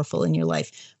powerful in your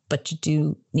life, but you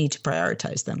do need to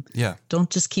prioritize them. Yeah. Don't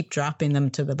just keep dropping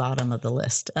them to the bottom of the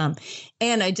list.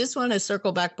 And I just want to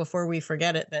circle back before we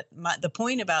forget it, that the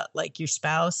point about like your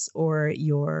spouse or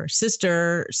your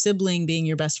sister, sibling being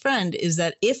your best friend is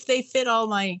that if they fit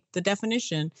the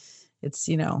definition, it's,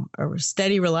 a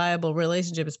steady, reliable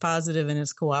relationship. It's positive and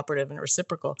it's cooperative and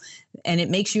reciprocal, and it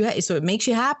makes you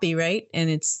happy, right? And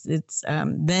it's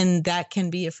then that can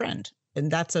be a friend,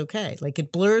 and that's okay. Like,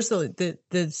 it blurs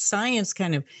the science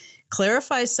kind of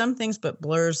clarifies some things, but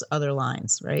blurs other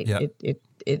lines, right? Yep.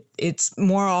 It's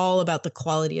more all about the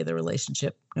quality of the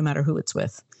relationship, no matter who it's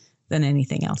with, than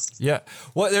anything else. Yeah.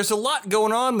 Well, there's a lot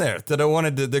going on there that I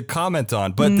wanted to comment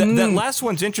on, but that last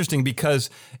one's interesting because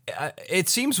it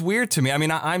seems weird to me. I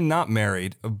mean, I'm not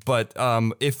married, but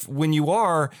when you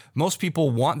are, most people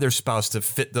want their spouse to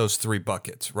fit those three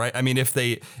buckets, right? I mean, if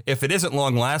it isn't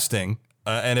long lasting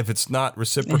and if it's not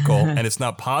reciprocal and it's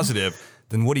not positive,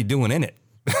 then what are you doing in it?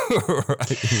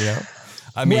 Right?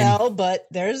 I mean, well, but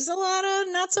there's a lot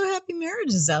of not so happy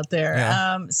marriages out there.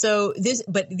 Yeah.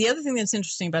 But the other thing that's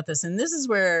interesting about this, and this is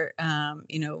where,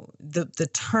 the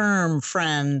term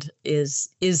friend is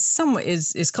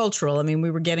cultural. I mean, we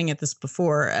were getting at this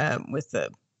before with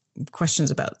the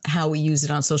questions about how we use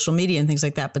it on social media and things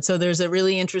like that. But so there's a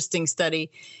really interesting study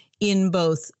in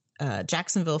both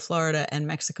Jacksonville, Florida, and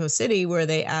Mexico City, where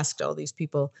they asked all these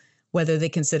people whether they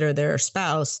consider their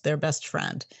spouse their best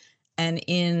friend. And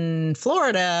in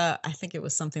Florida, I think it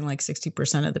was something like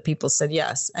 60% of the people said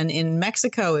yes. And in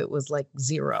Mexico, it was like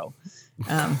 0.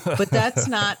 But that's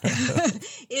not,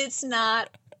 it's not,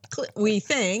 we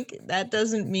think that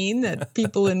doesn't mean that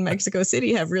people in Mexico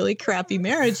City have really crappy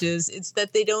marriages. It's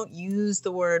that they don't use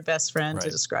the word best friend to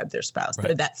describe their spouse,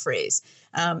 or that phrase.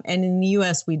 And in the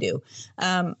US, we do.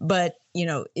 But,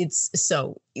 it's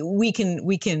so we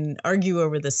can argue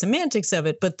over the semantics of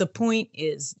it. But the point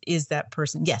is that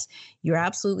person. Yes, you're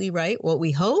absolutely right. What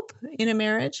we hope in a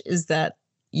marriage is that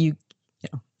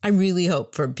I really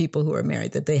hope for people who are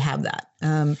married that they have that.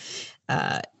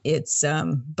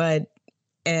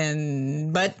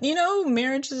 But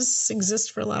marriages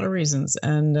exist for a lot of reasons,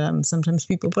 and sometimes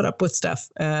people put up with stuff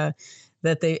and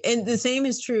the same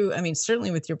is true. I mean,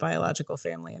 certainly with your biological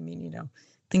family. I mean,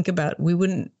 think about, we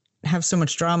wouldn't have so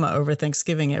much drama over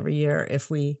Thanksgiving every year if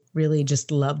we really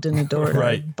just loved and adored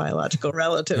our biological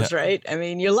relatives, right? I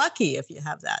mean, you're lucky if you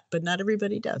have that, but not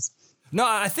everybody does. No,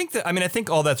 I think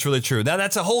all that's really true. Now,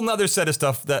 that's a whole nother set of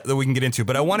stuff that we can get into,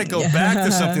 but I want to go back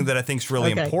to something that I think is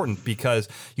really important, because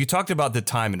you talked about the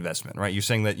time investment, right? You're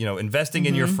saying that, investing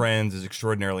in your friends is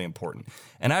extraordinarily important.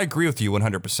 And I agree with you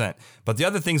 100%. But the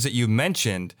other things that you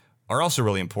mentioned are also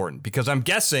really important, because I'm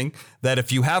guessing that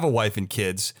if you have a wife and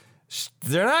kids,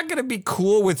 they're not going to be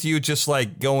cool with you just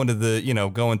like going to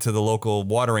the local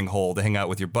watering hole to hang out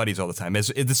with your buddies all the time. As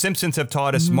the Simpsons have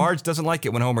taught us, Marge doesn't like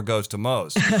it when Homer goes to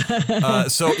Moe's.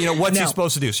 So, what's he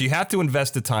supposed to do? So you have to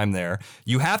invest the time there.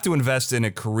 You have to invest in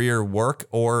a career work,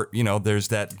 or, there's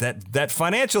that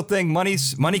financial thing. Money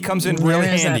comes in really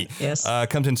handy. Yes.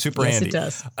 Comes in super handy.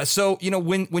 Yes, it does. So,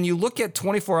 when you look at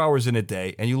 24 hours in a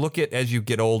day, and you look at, as you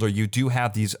get older, you do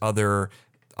have these other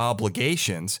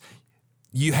obligations.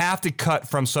 You have to cut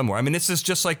from somewhere. I mean, this is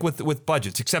just like with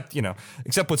budgets, except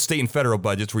with state and federal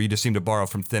budgets where you just seem to borrow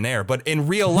from thin air. But in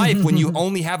real life, when you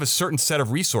only have a certain set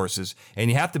of resources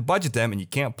and you have to budget them and you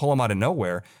can't pull them out of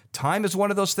nowhere, time is one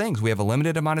of those things. We have a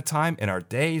limited amount of time in our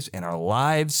days, in our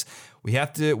lives. We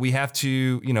have to we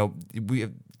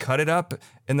cut it up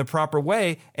in the proper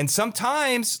way. And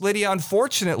sometimes, Lydia,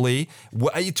 unfortunately,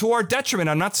 to our detriment,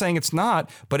 I'm not saying it's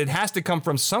not, but it has to come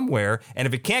from somewhere. And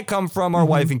if it can't come from our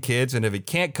wife and kids, and if it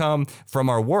can't come from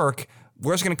our work,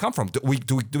 where's it going to come from? Do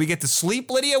we get to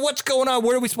sleep, Lydia? What's going on?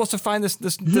 Where are we supposed to find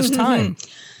this time?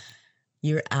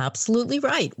 You're absolutely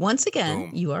right. Once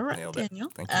again, Boom. You are right, Nailed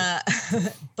Daniel. It.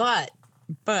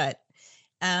 Thank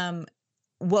you.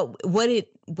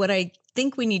 What I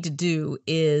think we need to do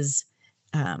is,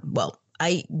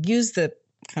 I use the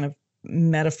kind of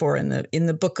metaphor in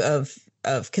the book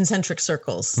of concentric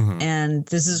circles, and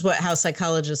this is how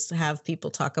psychologists have people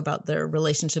talk about their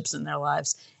relationships in their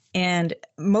lives. And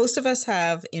most of us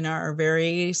have, in our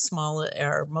very small,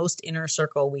 our most inner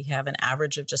circle, we have an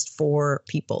average of just 4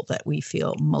 people that we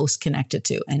feel most connected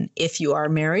to. And if you are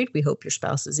married, we hope your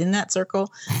spouse is in that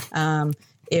circle.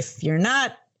 If you're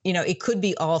not, it could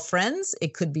be all friends.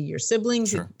 It could be your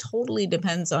siblings. Sure. It totally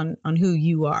depends on who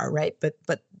you are, right?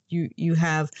 But you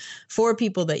have 4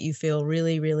 people that you feel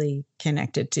really, really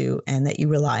connected to and that you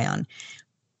rely on.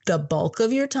 The bulk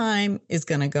of your time is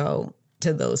going to go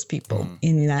to those people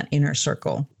in that inner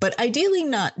circle, but ideally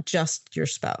not just your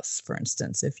spouse, for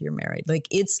instance, if you're married.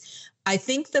 I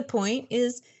think the point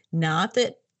is not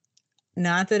that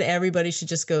everybody should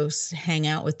just go hang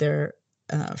out with their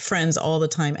friends all the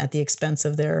time at the expense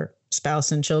of their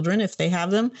spouse and children, if they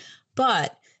have them,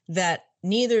 but that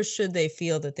neither should they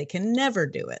feel that they can never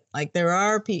do it. Like there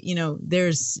are,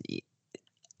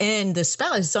 and the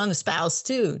spouse, it's on the spouse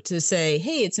too, to say,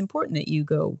 hey, it's important that you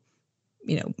go,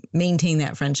 maintain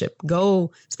that friendship.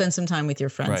 Go spend some time with your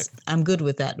friends. Right. I'm good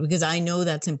with that because I know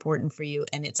that's important for you.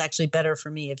 And it's actually better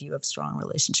for me if you have a strong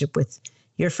relationship with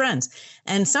your friends.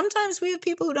 And sometimes we have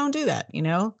people who don't do that.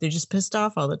 They're just pissed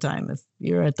off all the time if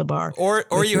you're at the bar. Or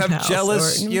you have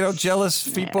jealous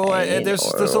people. There's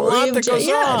a lot that goes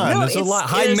on. There's a lot.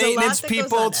 High maintenance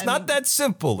people. It's not that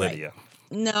simple, Lydia.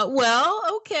 Right. No, well,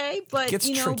 okay, but it's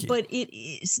tricky. But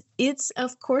it's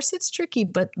of course it's tricky,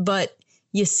 but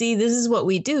you see, this is what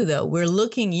we do though. You're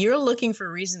looking for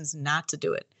reasons not to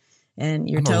do it. and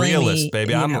you're I'm telling a realist, me,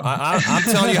 baby. I'm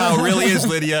telling you how it really is,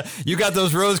 Lydia. You got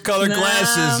those rose-colored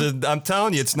glasses, and I'm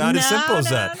telling you, it's not as simple as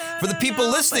that. For the people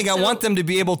listening, I want them to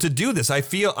be able to do this.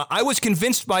 I was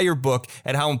convinced by your book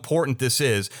at how important this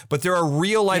is, but there are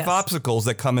real-life obstacles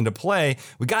that come into play.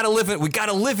 We got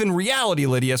to live in reality,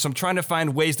 Lydia. So I'm trying to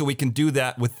find ways that we can do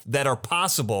that that are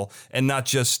possible and not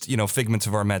just figments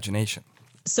of our imagination.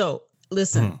 So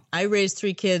listen, I raised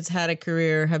 3 kids, had a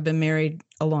career, have been married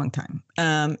a long time.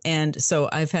 And so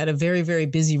I've had a very, very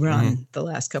busy run the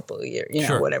last couple of years,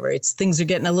 whatever. Things are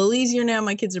getting a little easier now.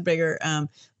 My kids are bigger.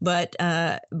 But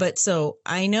so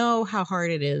I know how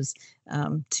hard it is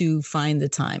to find the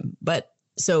time. But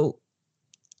so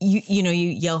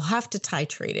you'll have to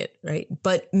titrate it, right?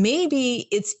 But maybe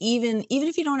it's even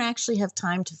if you don't actually have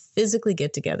time to physically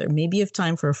get together, maybe you have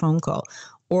time for a phone call,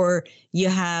 or you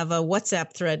have a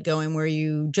WhatsApp thread going where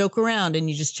you joke around and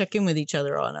you just check in with each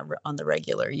other on the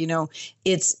regular.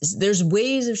 There's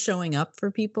ways of showing up for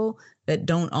people that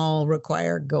don't all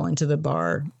require going to the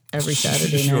bar every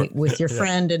Saturday night with your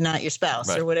friend and not your spouse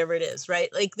or whatever it is,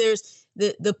 right? Like there's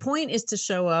the point is to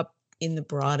show up in the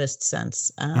broadest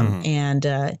sense and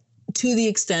to the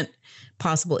extent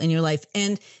possible in your life,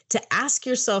 and to ask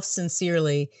yourself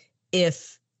sincerely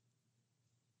if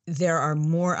there are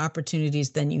more opportunities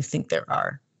than you think there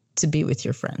are to be with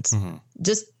your friends.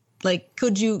 Just like,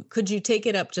 could you take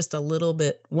it up just a little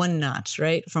bit, one notch,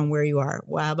 right, from where you are?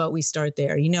 Well, how about we start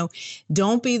there?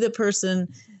 Don't be the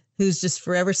person who's just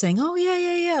forever saying, oh,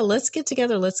 yeah, let's get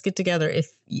together.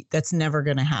 If that's never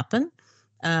going to happen.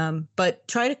 But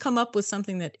try to come up with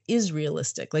something that is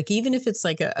realistic. Like, even if it's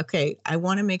like, okay, I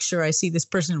want to make sure I see this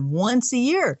person once a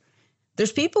year.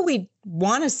 There's people we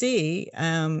want to see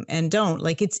and don't.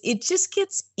 Like, it just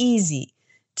gets easy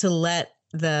to let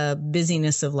the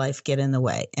busyness of life get in the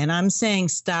way. And I'm saying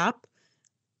stop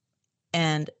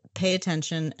and pay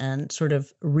attention and sort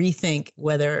of rethink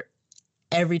whether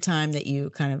every time that you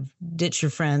kind of ditch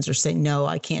your friends or say, no,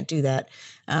 I can't do that,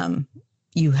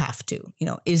 you have to.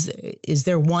 Is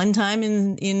there one time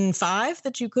in 5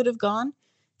 that you could have gone?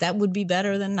 That would be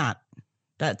better than not.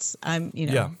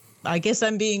 I guess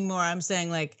I'm being more, I'm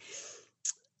saying like,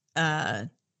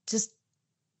 just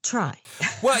try.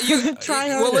 Well, you try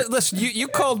harder. Well, listen, you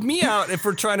called me out if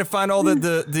we're trying to find all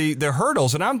the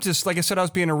hurdles, and I'm just, like I said, I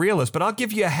was being a realist. But I'll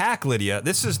give you a hack, Lydia.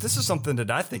 This is something that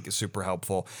I think is super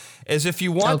helpful. Is if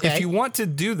you want to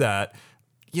do that,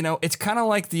 it's kind of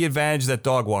like the advantage that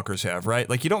dog walkers have, right?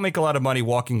 Like, you don't make a lot of money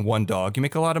walking one dog. You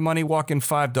make a lot of money walking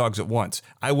 5 dogs at once.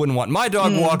 I wouldn't want my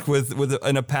dog walked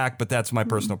in a pack, but that's my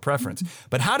personal preference.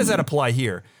 But how does that apply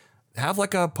here? Have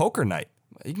like a poker night.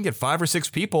 You can get 5 or 6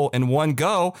 people in one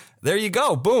go. There you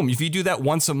go. Boom. If you do that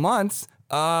once a month,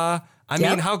 I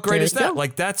mean, how great is that? Go.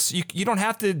 Like, that's, you don't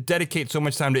have to dedicate so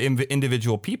much time to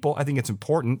individual people. I think it's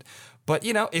important. But,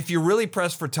 if you're really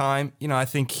pressed for time, I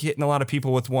think hitting a lot of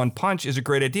people with one punch is a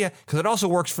great idea, because it also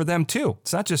works for them too.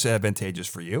 It's not just advantageous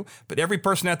for you, but every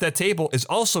person at that table is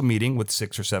also meeting with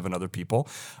 6 or 7 other people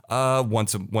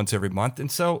once every month.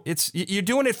 And so you're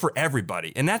doing it for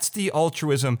everybody. And that's the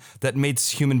altruism that makes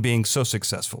human beings so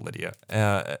successful, Lydia.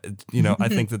 I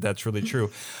think that's really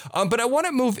true. But I want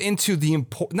to move into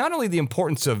not only the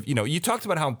importance of, you talked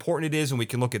about how important it is, and we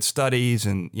can look at studies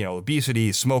and,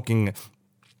 obesity, smoking.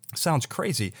 Sounds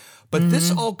crazy, but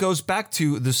this all goes back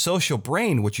to the social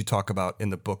brain, which you talk about in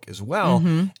the book as well,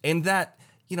 and that,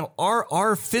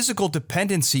 our physical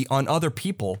dependency on other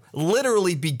people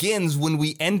literally begins when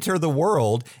we enter the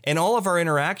world, and all of our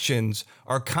interactions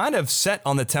are kind of set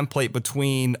on the template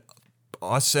between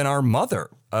us and our mother,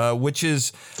 which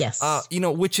is,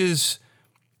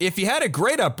 if you had a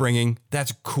great upbringing,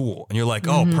 that's cool. And you're like,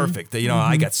 oh, perfect.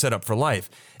 I got set up for life.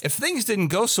 If things didn't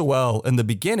go so well in the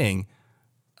beginning,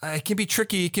 it can be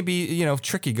tricky. It can be,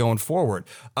 tricky going forward.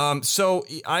 So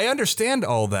I understand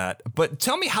all that, but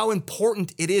tell me how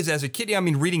important it is as a kid. I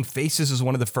mean, reading faces is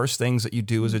one of the first things that you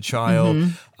do as a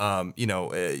child.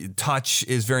 Touch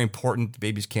is very important.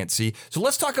 Babies can't see. So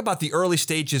let's talk about the early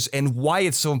stages and why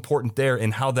it's so important there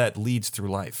and how that leads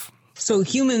through life. So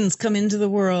humans come into the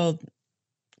world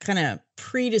kind of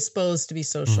predisposed to be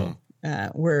social.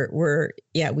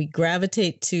 We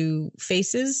gravitate to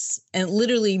faces, and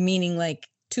literally meaning like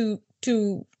two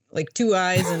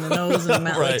eyes and a nose and a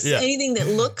mouth. Right, anything that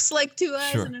looks like 2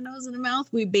 eyes and a nose and a mouth,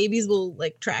 babies will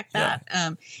like track that.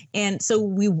 And so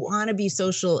we want to be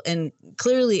social, and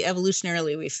clearly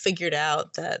evolutionarily we figured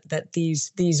out that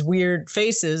these weird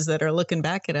faces that are looking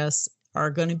back at us are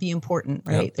going to be important,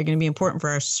 right? Yep. They're going to be important for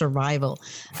our survival.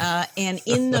 And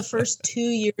in the first 2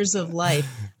 years of life,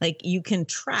 like, you can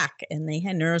track, and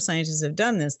neuroscientists have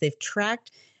done this, they've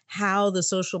tracked how the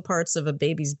social parts of a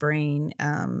baby's brain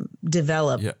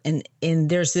develop. Yeah. And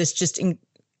there's this just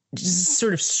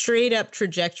sort of straight up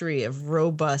trajectory of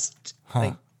robust,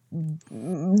 like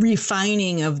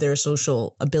refining of their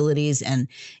social abilities and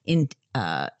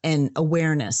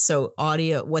awareness. So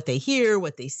audio, what they hear,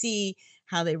 what they see,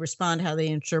 how they respond, how they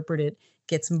interpret it,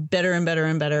 gets better and better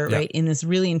and better, right? In this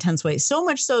really intense way. So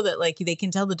much so that like they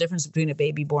can tell the difference between a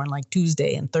baby born like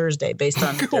Tuesday and Thursday based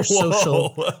on their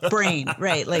social brain,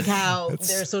 right? Like how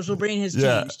their social brain has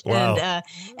changed. Wow.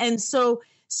 And so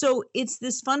it's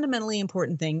this fundamentally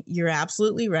important thing. You're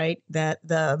absolutely right that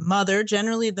the mother,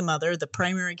 the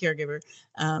primary caregiver,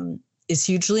 is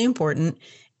hugely important.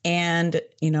 And,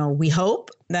 we hope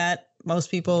that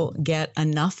most people get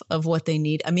enough of what they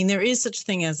need. I mean, there is such a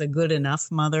thing as a good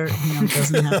enough mother. It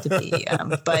doesn't have to be,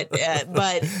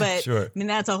 but sure. I mean,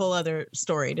 that's a whole other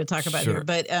story to talk about here.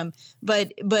 But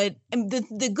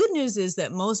the good news is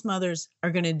that most mothers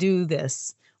are going to do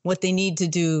this, what they need to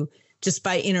do, just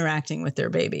by interacting with their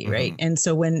baby, right? And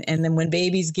so when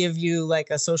babies give you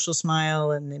like a social smile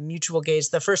and the mutual gaze,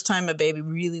 the first time a baby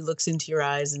really looks into your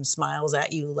eyes and smiles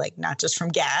at you, like not just from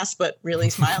gas, but really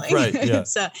smiling. Right, yeah.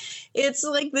 It's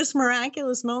like this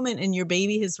miraculous moment, and your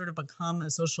baby has sort of become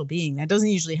a social being. That doesn't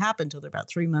usually happen until they're about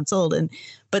 3 months old.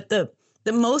 But the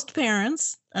most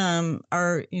parents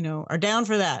are down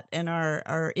for that and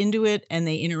are into it, and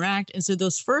they interact. And so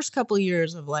those first couple of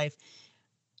years of life,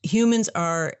 humans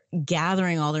are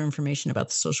gathering all their information about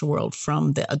the social world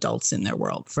from the adults in their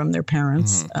world, from their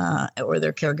parents or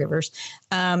their caregivers.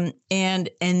 And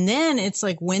then it's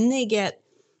like when they get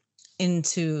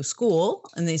into school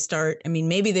and they start, I mean,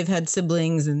 maybe they've had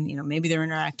siblings and, maybe they're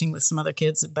interacting with some other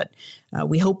kids, but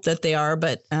we hope that they are.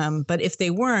 But if they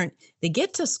weren't, they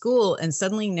get to school and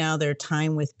suddenly now their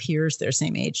time with peers their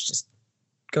same age just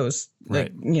goes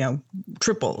like,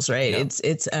 triples, right? Yeah.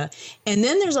 It's and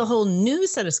then there's a whole new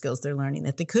set of skills they're learning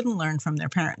that they couldn't learn from their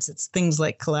parents. It's things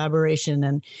like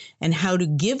collaboration and how to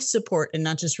give support and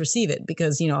not just receive it,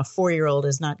 because, a 4-year-old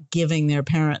is not giving their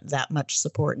parent that much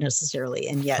support necessarily.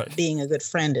 And yet being a good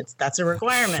friend, that's a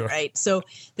requirement, right? So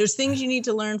there's things you need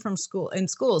to learn from school.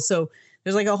 So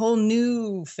there's like a whole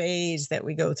new phase that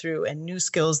we go through and new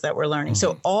skills that we're learning.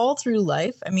 So all through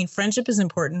life, I mean, friendship is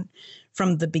important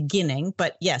from the beginning,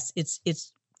 but yes,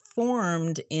 it's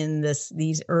formed in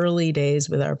these early days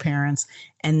with our parents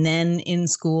and then in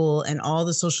school and all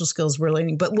the social skills we're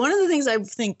learning. But one of the things I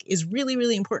think is really,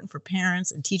 really important for parents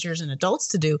and teachers and adults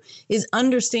to do is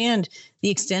understand the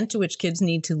extent to which kids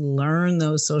need to learn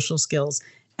those social skills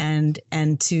and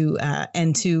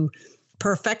to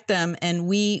perfect them. And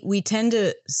we tend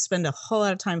to spend a whole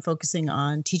lot of time focusing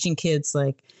on teaching kids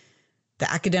like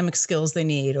the academic skills they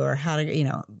need, or how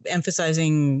to,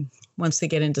 emphasizing once they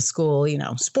get into school,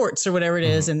 sports or whatever it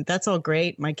is. And that's all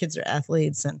great. My kids are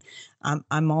athletes and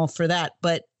I'm all for that.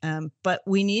 But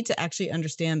we need to actually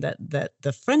understand that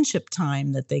the friendship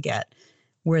time that they get,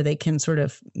 where they can sort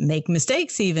of make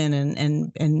mistakes even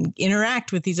and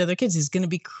interact with these other kids, is going to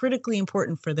be critically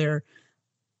important for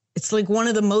it's like one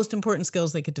of the most important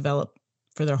skills they could develop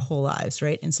for their whole lives,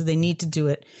 right? And so they need to do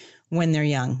it when they're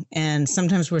young. And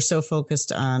sometimes we're so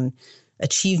focused on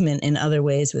achievement in other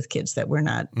ways with kids that we're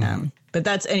not. But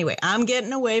that's, anyway, I'm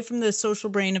getting away from the social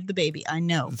brain of the baby. I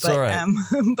know, but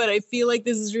but I feel like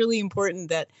this is really important,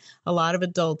 that a lot of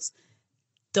adults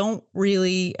don't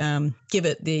really give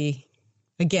it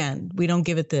we don't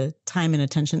give it the time and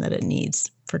attention that it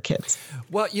needs for kids.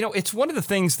 Well, it's one of the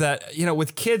things that,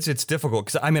 with kids, it's difficult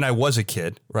because, I was a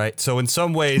kid, right? So in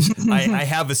some ways, I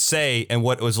have a say in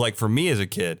what it was like for me as a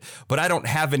kid, but I don't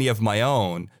have any of my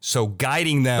own. So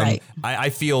guiding them, right. I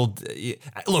feel,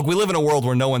 look, we live in a world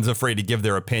where no one's afraid to give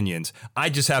their opinions. I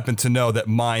just happen to know that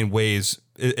mine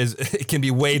it can be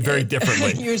weighed very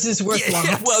differently. Yours is worth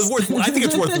less. Well, I think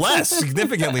it's worth less,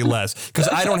 significantly less, because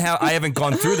I haven't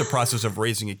gone through the process of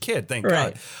raising a kid, thank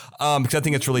God, because I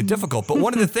think it's really difficult. But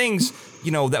one of the things,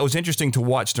 that was interesting to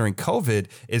watch during COVID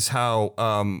is how,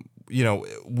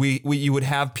 you would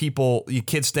have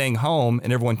kids staying home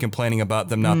and everyone complaining about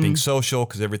them not being social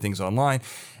because everything's online.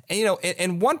 And,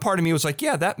 and one part of me was like,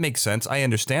 yeah, that makes sense. I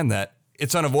understand that.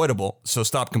 It's unavoidable, so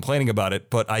stop complaining about it.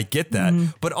 But I get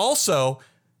that. But also,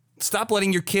 stop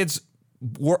letting your kids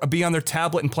be on their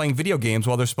tablet and playing video games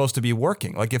while they're supposed to be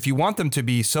working. Like if you want them to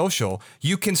be social,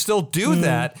 you can still do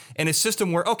that in a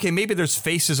system where, okay, maybe there's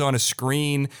faces on a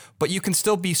screen, but you can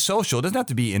still be social. It doesn't have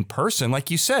to be in person. Like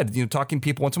you said, talking to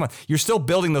people once a month, you're still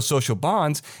building those social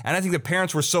bonds. And I think the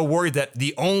parents were so worried that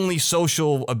the only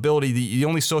social ability, the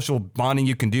only social bonding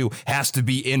you can do has to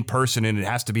be in person and it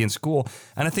has to be in school.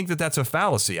 And I think that that's a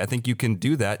fallacy. I think you can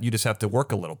do that. You just have to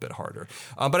work a little bit harder.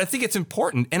 But I think it's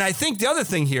important. And I think the other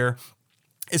thing here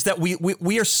is that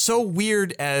we are so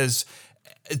weird as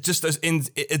just as in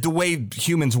the way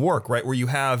humans work, right? Where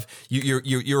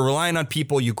you're relying on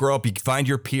people, you grow up, you find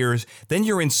your peers, then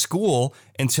you're in school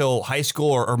until high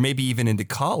school or maybe even into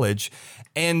college.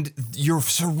 And you're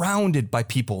surrounded by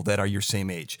people that are your same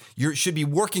age. You should be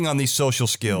working on these social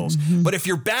skills. But if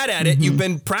you're bad at it, you've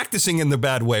been practicing in the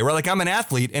bad way, right? Like I'm an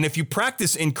athlete, and if you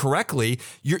practice incorrectly,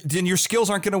 then your skills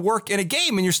aren't going to work in a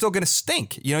game, and you're still going to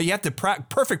stink. You have to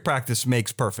perfect practice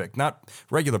makes perfect, not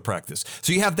regular practice.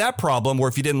 So you have that problem where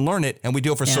if you didn't learn it, and we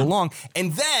do it for so long,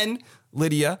 and then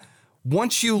Lydia,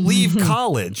 once you leave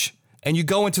college and you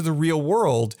go into the real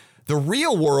world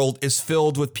is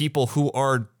filled with people who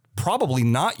are probably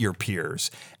not your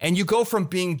peers. And you go from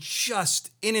being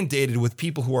just inundated with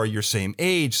people who are your same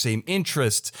age, same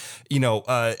interests,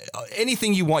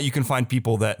 anything you want, you can find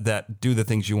people that do the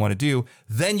things you want to do.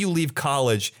 Then you leave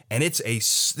college and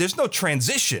there's no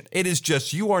transition. It is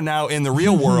just, you are now in the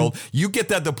real world. You get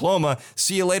that diploma.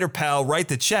 See you later, pal. Write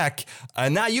the check.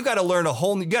 And now you got to learn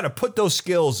you got to put those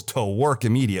skills to work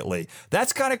immediately.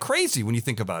 That's kind of crazy when you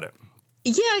think about it.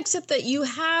 Yeah, except that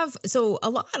so a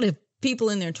lot of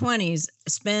people in their 20s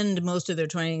spend most of their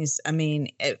 20s. I mean,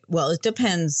 it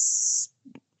depends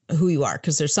who you are,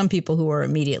 because there's some people who are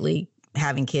immediately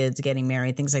having kids, getting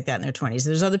married, things like that in their 20s.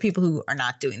 There's other people who are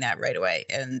not doing that right away.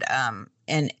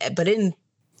 But in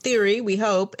theory, we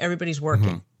hope everybody's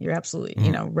working. You're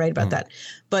absolutely, right about that.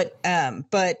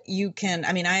 But you can,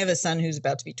 I mean, I have a son who's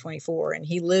about to be 24, and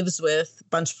he lives with a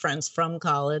bunch of friends from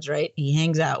college, right? He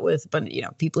hangs out with,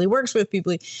 people he works with,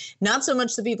 not so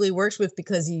much the people he works with,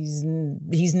 because he's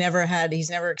never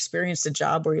experienced a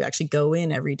job where you actually go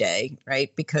in every day,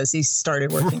 right? Because he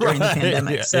started working during the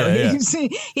pandemic.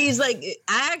 He's like,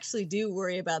 I actually do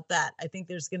worry about that. I think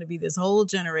there's going to be this whole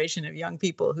generation of young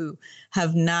people who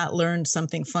have not learned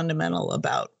something fundamental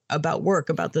about work,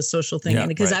 about the social thing. And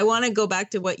because I want to go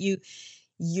back to what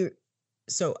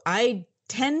so I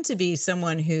tend to be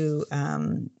someone who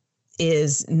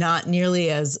is not nearly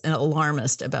as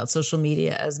alarmist about social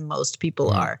media as most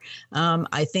people are.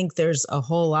 I think there's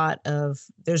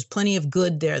there's plenty of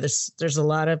good there. There's a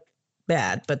lot of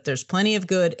bad, but there's plenty of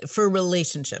good for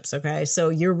relationships. Okay. So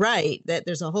you're right that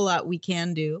there's a whole lot we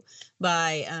can do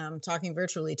by talking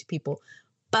virtually to people,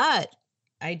 but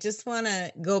I just want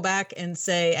to go back and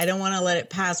say, I don't want to let it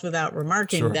pass without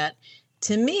remarking that,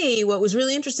 to me, what was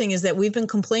really interesting is that we've been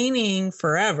complaining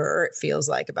forever, it feels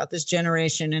like, about this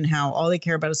generation and how all they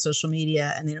care about is social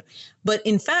media. But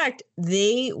in fact,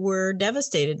 they were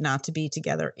devastated not to be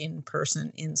together in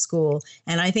person in school.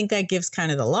 And I think that gives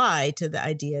kind of the lie to the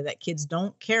idea that kids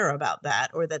don't care about that,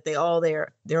 or that they're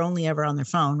only ever on their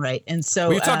phone, right? And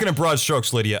so you're talking in broad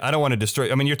strokes, Lydia. I don't want to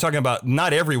destroy. I mean, you're talking about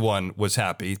not everyone was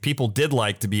happy. People did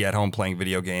like to be at home playing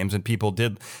video games, and people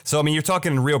did. So, I mean, you're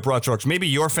talking in real broad strokes. Maybe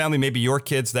your family, maybe your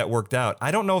kids that worked out. I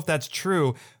don't know if that's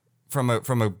true from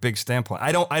a big standpoint.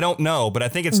 I don't know, but I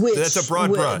think that's a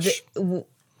broad brush.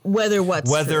 Whether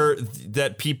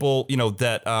that people,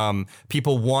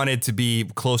 people wanted to be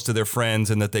close to their friends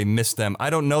and that they missed them.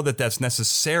 I don't know that that's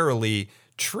necessarily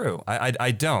true.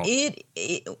 I don't. It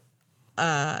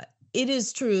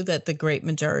is true that the great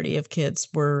majority of kids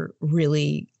were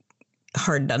really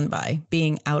hard done by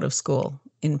being out of school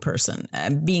in person,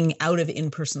 being out of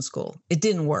in-person school. It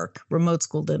didn't work. Remote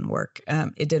school didn't work.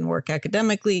 It didn't work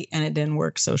academically, and it didn't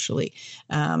work socially.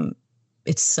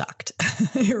 It sucked.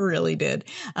 It really did.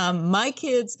 My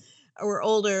kids were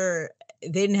older.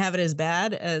 They didn't have it as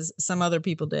bad as some other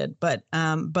people did, but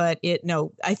I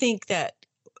think that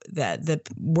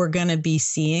we're going to be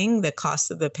seeing the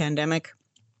cost of the pandemic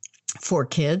for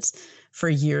kids for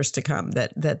years to come.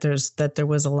 That there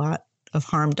was a lot of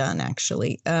harm done,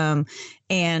 actually,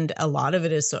 and a lot of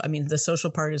it is the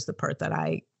social part is the part that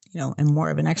I am more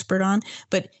of an expert on.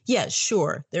 But yeah,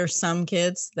 sure, there's some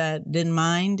kids that didn't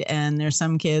mind, and there's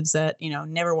some kids that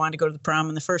never wanted to go to the prom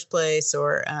in the first place,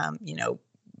 or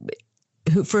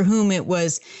for whom it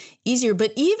was easier.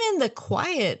 But even the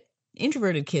quiet,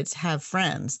 introverted kids have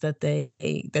friends that they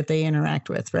interact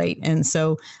with, right? And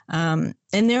so and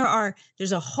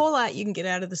there's a whole lot you can get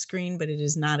out of the screen, but it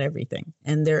is not everything.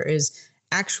 And there is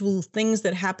actual things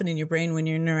that happen in your brain when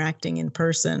you're interacting in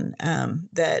person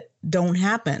that don't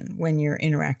happen when you're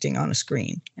interacting on a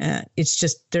screen. It's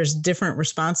just there's different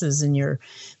responses in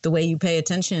the way you pay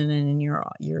attention and in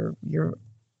your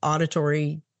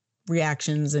auditory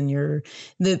reactions and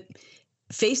the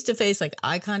face-to-face, like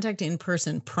eye contact in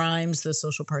person, primes the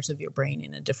social parts of your brain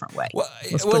in a different way. Well,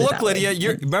 look,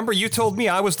 Lydia, remember you told me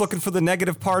I was looking for the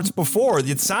negative parts before.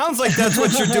 It sounds like that's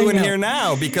what you're doing here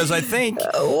now, because I think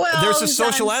there's a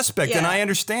social aspect, and I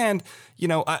understand.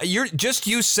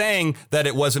 You saying that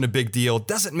it wasn't a big deal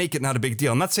doesn't make it not a big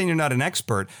deal. I'm not saying you're not an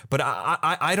expert, but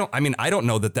I don't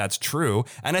know that that's true.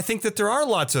 And I think that there are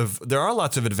lots of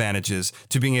advantages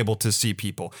to being able to see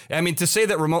people. I mean, to say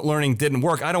that remote learning didn't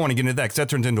work, I don't want to get into that because that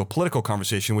turns into a political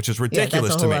conversation, which is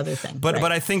ridiculous to me. Other thing,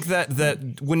 but I think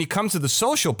that when you come to the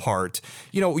social part,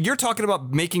 you're talking about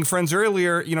making friends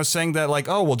earlier, saying that like,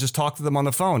 oh, we'll just talk to them on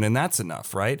the phone and that's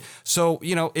enough, right? So,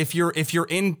 if you're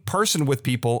in person with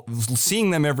people,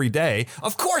 seeing them every day,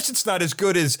 of course it's not as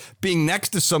good as being next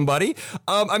to somebody.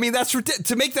 That's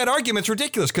to make that argument's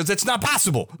ridiculous because it's not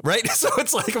possible, right? So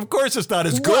it's like, of course it's not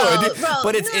as good,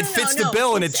 but it fits the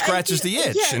bill and it scratches the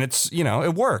itch, and it's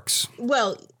it works.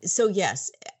 Well, so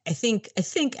yes, I think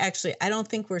actually I don't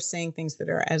think we're saying things that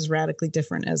are as radically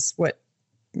different as what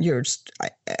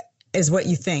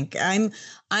you think. I'm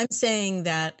saying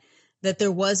that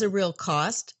there was a real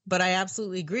cost, but I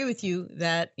absolutely agree with you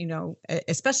that,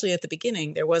 especially at the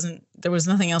beginning, there was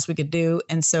nothing else we could do.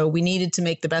 And so we needed to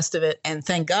make the best of it. And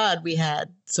thank God we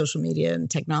had social media and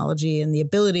technology and the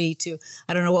ability to,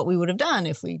 I don't know what we would have done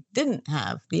if we didn't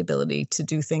have the ability to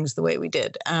do things the way we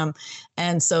did.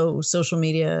 And so social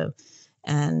media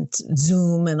and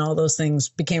Zoom and all those things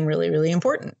became really, really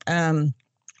important.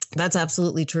 That's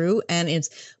absolutely true.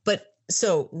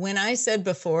 So when I said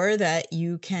before that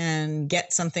you can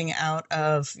get something out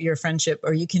of your friendship,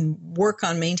 or you can work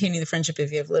on maintaining the friendship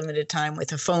if you have limited time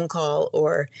with a phone call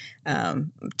or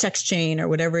text chain or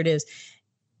whatever it is.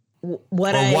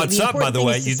 WhatsApp, by the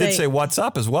way, you did say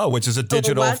WhatsApp as well, which is a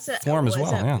digital form as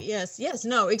well. Yeah. Yes.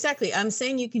 No, exactly. I'm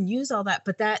saying you can use all that,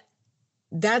 but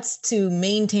that's to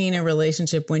maintain a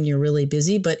relationship when you're really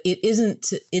busy, but it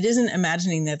isn't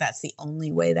imagining that that's the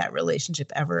only way that relationship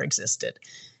ever existed.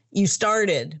 You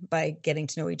started by getting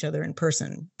to know each other in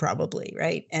person, probably,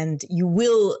 right? And you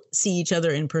will see each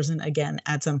other in person again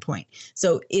at some point.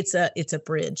 So it's a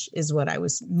bridge, is what I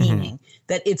was meaning. Mm-hmm.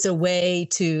 That it's a way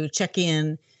to check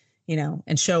in,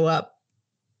 and show up.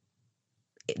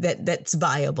 That's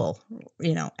viable,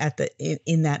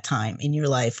 in that time in your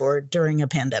life or during a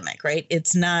pandemic, right?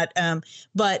 It's not,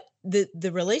 but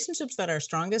the relationships that are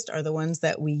strongest are the ones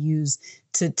that we use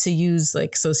to use,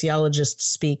 like sociologists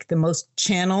speak, the most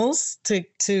channels to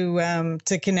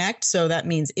connect. So that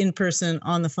means in person,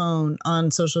 on the phone,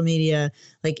 on social media.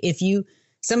 Like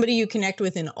somebody you connect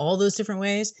with in all those different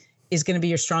ways is going to be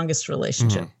your strongest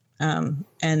relationship. Mm-hmm.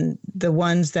 And the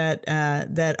ones that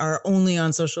are only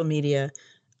on social media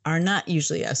are not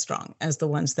usually as strong as the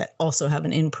ones that also have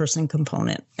an in-person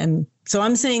component. And so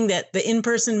I'm saying that the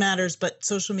in-person matters, but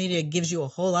social media gives you a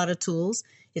whole lot of tools.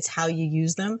 It's how you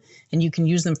use them, and you can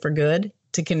use them for good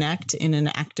to connect in an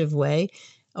active way,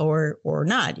 or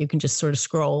not. You can just sort of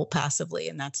scroll passively,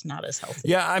 and that's not as healthy.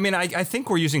 Yeah, I mean, I think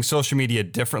we're using social media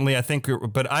differently.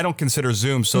 But I don't consider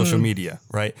Zoom social media,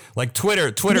 right? Like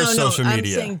Twitter's social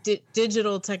media. I'm saying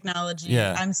digital technology.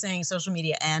 Yeah. I'm saying social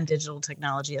media and digital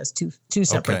technology as two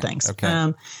separate things.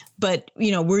 Okay. But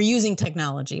we're using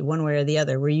technology one way or the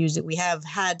other. We have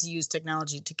had to use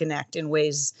technology to connect in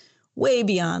ways way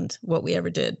beyond what we ever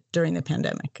did during the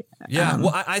pandemic. Yeah,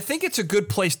 well, I think it's a good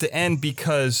place to end,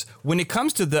 because when it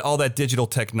comes to all that digital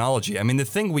technology, I mean, the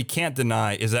thing we can't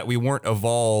deny is that we weren't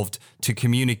evolved to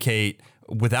communicate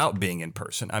without being in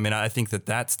person. I mean, I think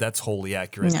that's wholly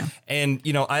accurate. Yeah. And,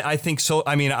 I think so.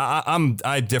 I mean,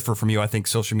 I differ from you. I think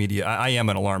social media, I am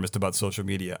an alarmist about social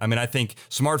media. I mean, I think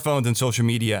smartphones and social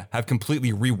media have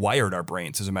completely rewired our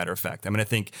brains, as a matter of fact. I mean, I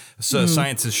think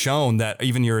science has shown that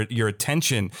even your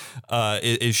attention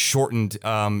is shortened,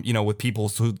 with people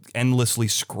who endlessly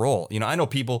scroll. I know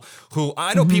people who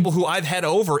I've had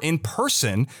over in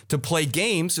person to play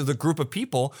games with a group of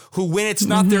people who, when it's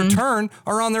not their turn,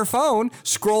 are on their phone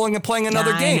scrolling and playing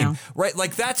another game, right?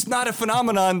 Like, that's not a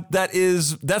phenomenon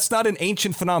that's not an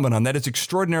ancient phenomenon. That is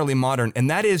extraordinarily modern. And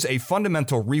that is a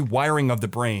fundamental rewiring of the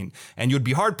brain. And you'd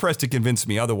be hard pressed to convince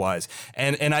me otherwise.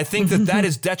 And I think that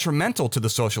is detrimental to the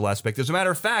social aspect. As a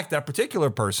matter of fact, that particular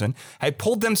person had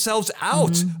pulled themselves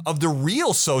out of the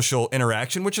real social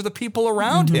interaction, which are the people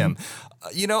around him.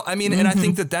 I mean, and I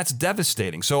think that's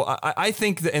devastating. So I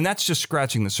think that, and that's just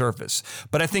scratching the surface.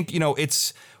 But I think,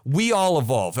 we all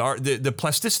evolve. The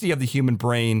plasticity of the human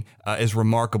brain is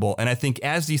remarkable. And I think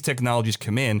as these technologies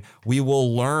come in, we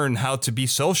will learn how to be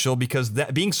social, because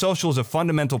being social is a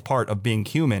fundamental part of being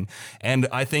human. And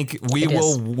I think we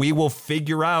will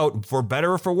figure out, for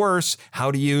better or for worse, how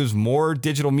to use more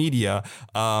digital media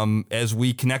as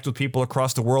we connect with people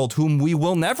across the world whom we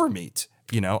will never meet.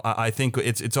 I think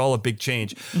it's all a big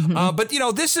change. But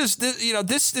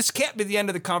this can't be the end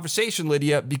of the conversation,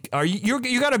 Lydia.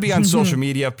 You got to be on social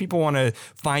media. If people want to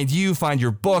find you, find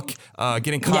your book, get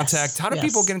in contact. How do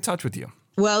people get in touch with you?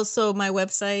 Well, so my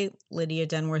website,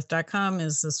 lydiadenworth.com,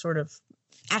 is a sort of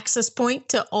access point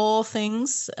to all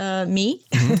things me.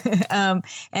 And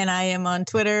I am on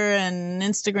Twitter and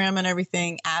Instagram and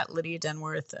everything at Lydia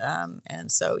Denworth.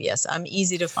 And so, yes, I'm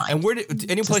easy to find. And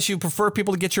any place you prefer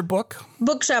people to get your book?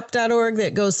 Bookshop.org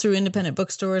that goes through independent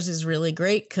bookstores is really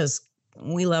great, because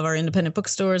we love our independent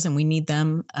bookstores and we need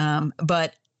them.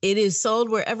 But it is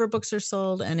sold wherever books are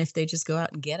sold, and if they just go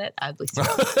out and get it, I'd be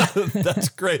thrilled. That's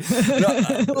great.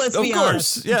 Let's be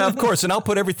honest. Yeah, of course. And I'll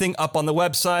put everything up on the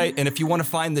website. And if you want to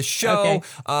find the show,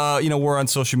 we're on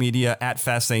social media at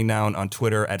Fascinating Noun on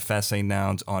Twitter, at Fascinating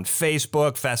Nouns on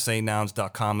Facebook.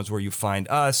 FascinatingNouns.com is where you find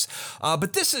us.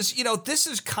 But this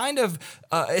is kind of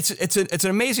it's an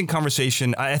amazing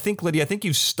conversation. I think, Lydia,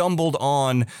 you've stumbled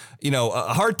on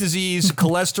heart disease,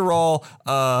 cholesterol,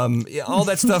 all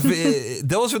that stuff.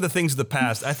 Those are the things of the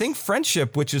past. I think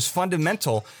friendship, which is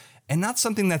fundamental and not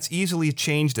something that's easily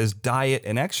changed as diet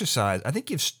and exercise. I think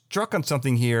you've struck on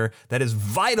something here that is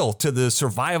vital to the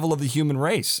survival of the human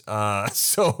race. It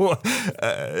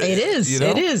is.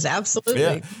 It is.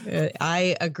 Absolutely. Yeah.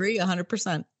 I agree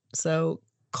 100%. So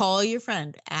call your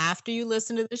friend after you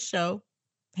listen to this show.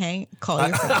 Call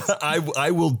your friends.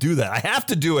 I will do that. I have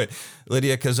to do it,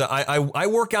 Lydia, because I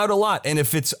work out a lot. And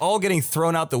if it's all getting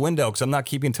thrown out the window because I'm not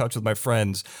keeping in touch with my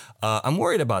friends, I'm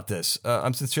worried about this.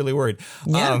 I'm sincerely worried.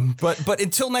 Yeah. But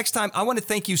until next time, I want to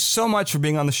thank you so much for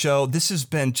being on the show. This has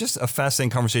been just a fascinating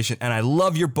conversation, and I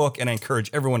love your book, and I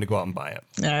encourage everyone to go out and buy it.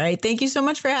 All right. Thank you so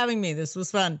much for having me. This was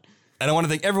fun. And I want to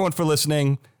thank everyone for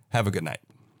listening. Have a good night.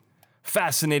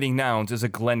 Fascinating Nouns is a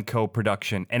Glencoe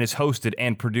production and is hosted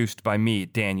and produced by me,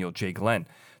 Daniel J. Glenn.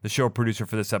 The show producer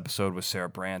for this episode was Sarah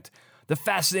Brandt. The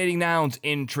Fascinating Nouns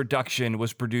introduction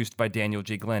was produced by Daniel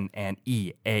J. Glenn and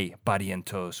E.A.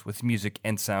 Barrientos, with music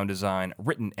and sound design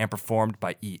written and performed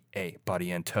by E.A.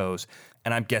 Barrientos.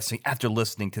 And I'm guessing after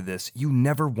listening to this, you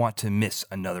never want to miss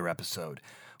another episode.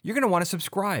 You're going to want to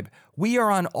subscribe. We are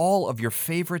on all of your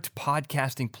favorite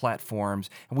podcasting platforms,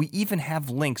 and we even have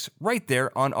links right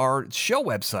there on our show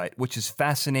website, which is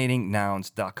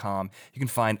fascinatingnouns.com. You can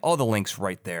find all the links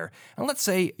right there. And let's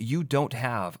say you don't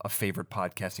have a favorite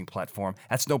podcasting platform.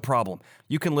 That's no problem.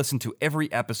 You can listen to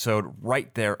every episode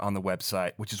right there on the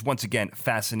website, which is, once again,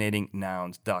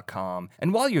 fascinatingnouns.com.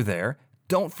 And while you're there,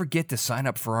 don't forget to sign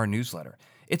up for our newsletter.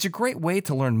 It's a great way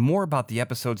to learn more about the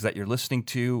episodes that you're listening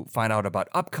to, find out about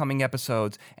upcoming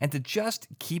episodes, and to just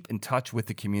keep in touch with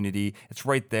the community. It's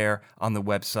right there on the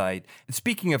website. And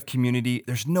speaking of community,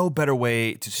 there's no better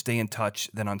way to stay in touch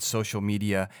than on social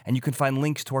media, and you can find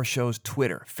links to our show's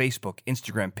Twitter, Facebook,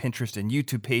 Instagram, Pinterest, and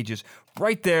YouTube pages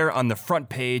right there on the front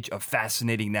page of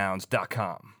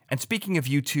FascinatingNouns.com. And speaking of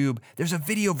YouTube, there's a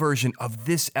video version of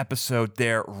this episode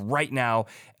there right now,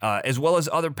 as well as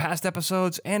other past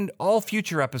episodes and all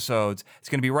future episodes. It's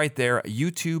going to be right there,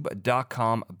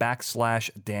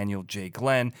 youtube.com/Daniel J.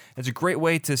 Glenn. It's a great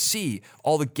way to see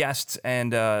all the guests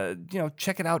and,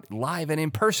 check it out live and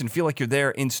in person. Feel like you're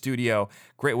there in studio.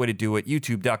 Great way to do it,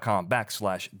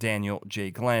 youtube.com/Daniel J.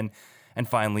 Glenn. And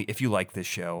finally, if you like this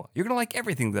show, you're going to like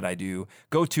everything that I do.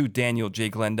 Go to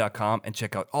danieljglenn.com and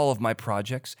check out all of my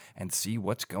projects and see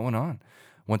what's going on.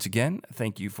 Once again,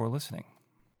 thank you for listening.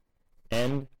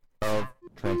 End of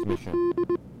transmission.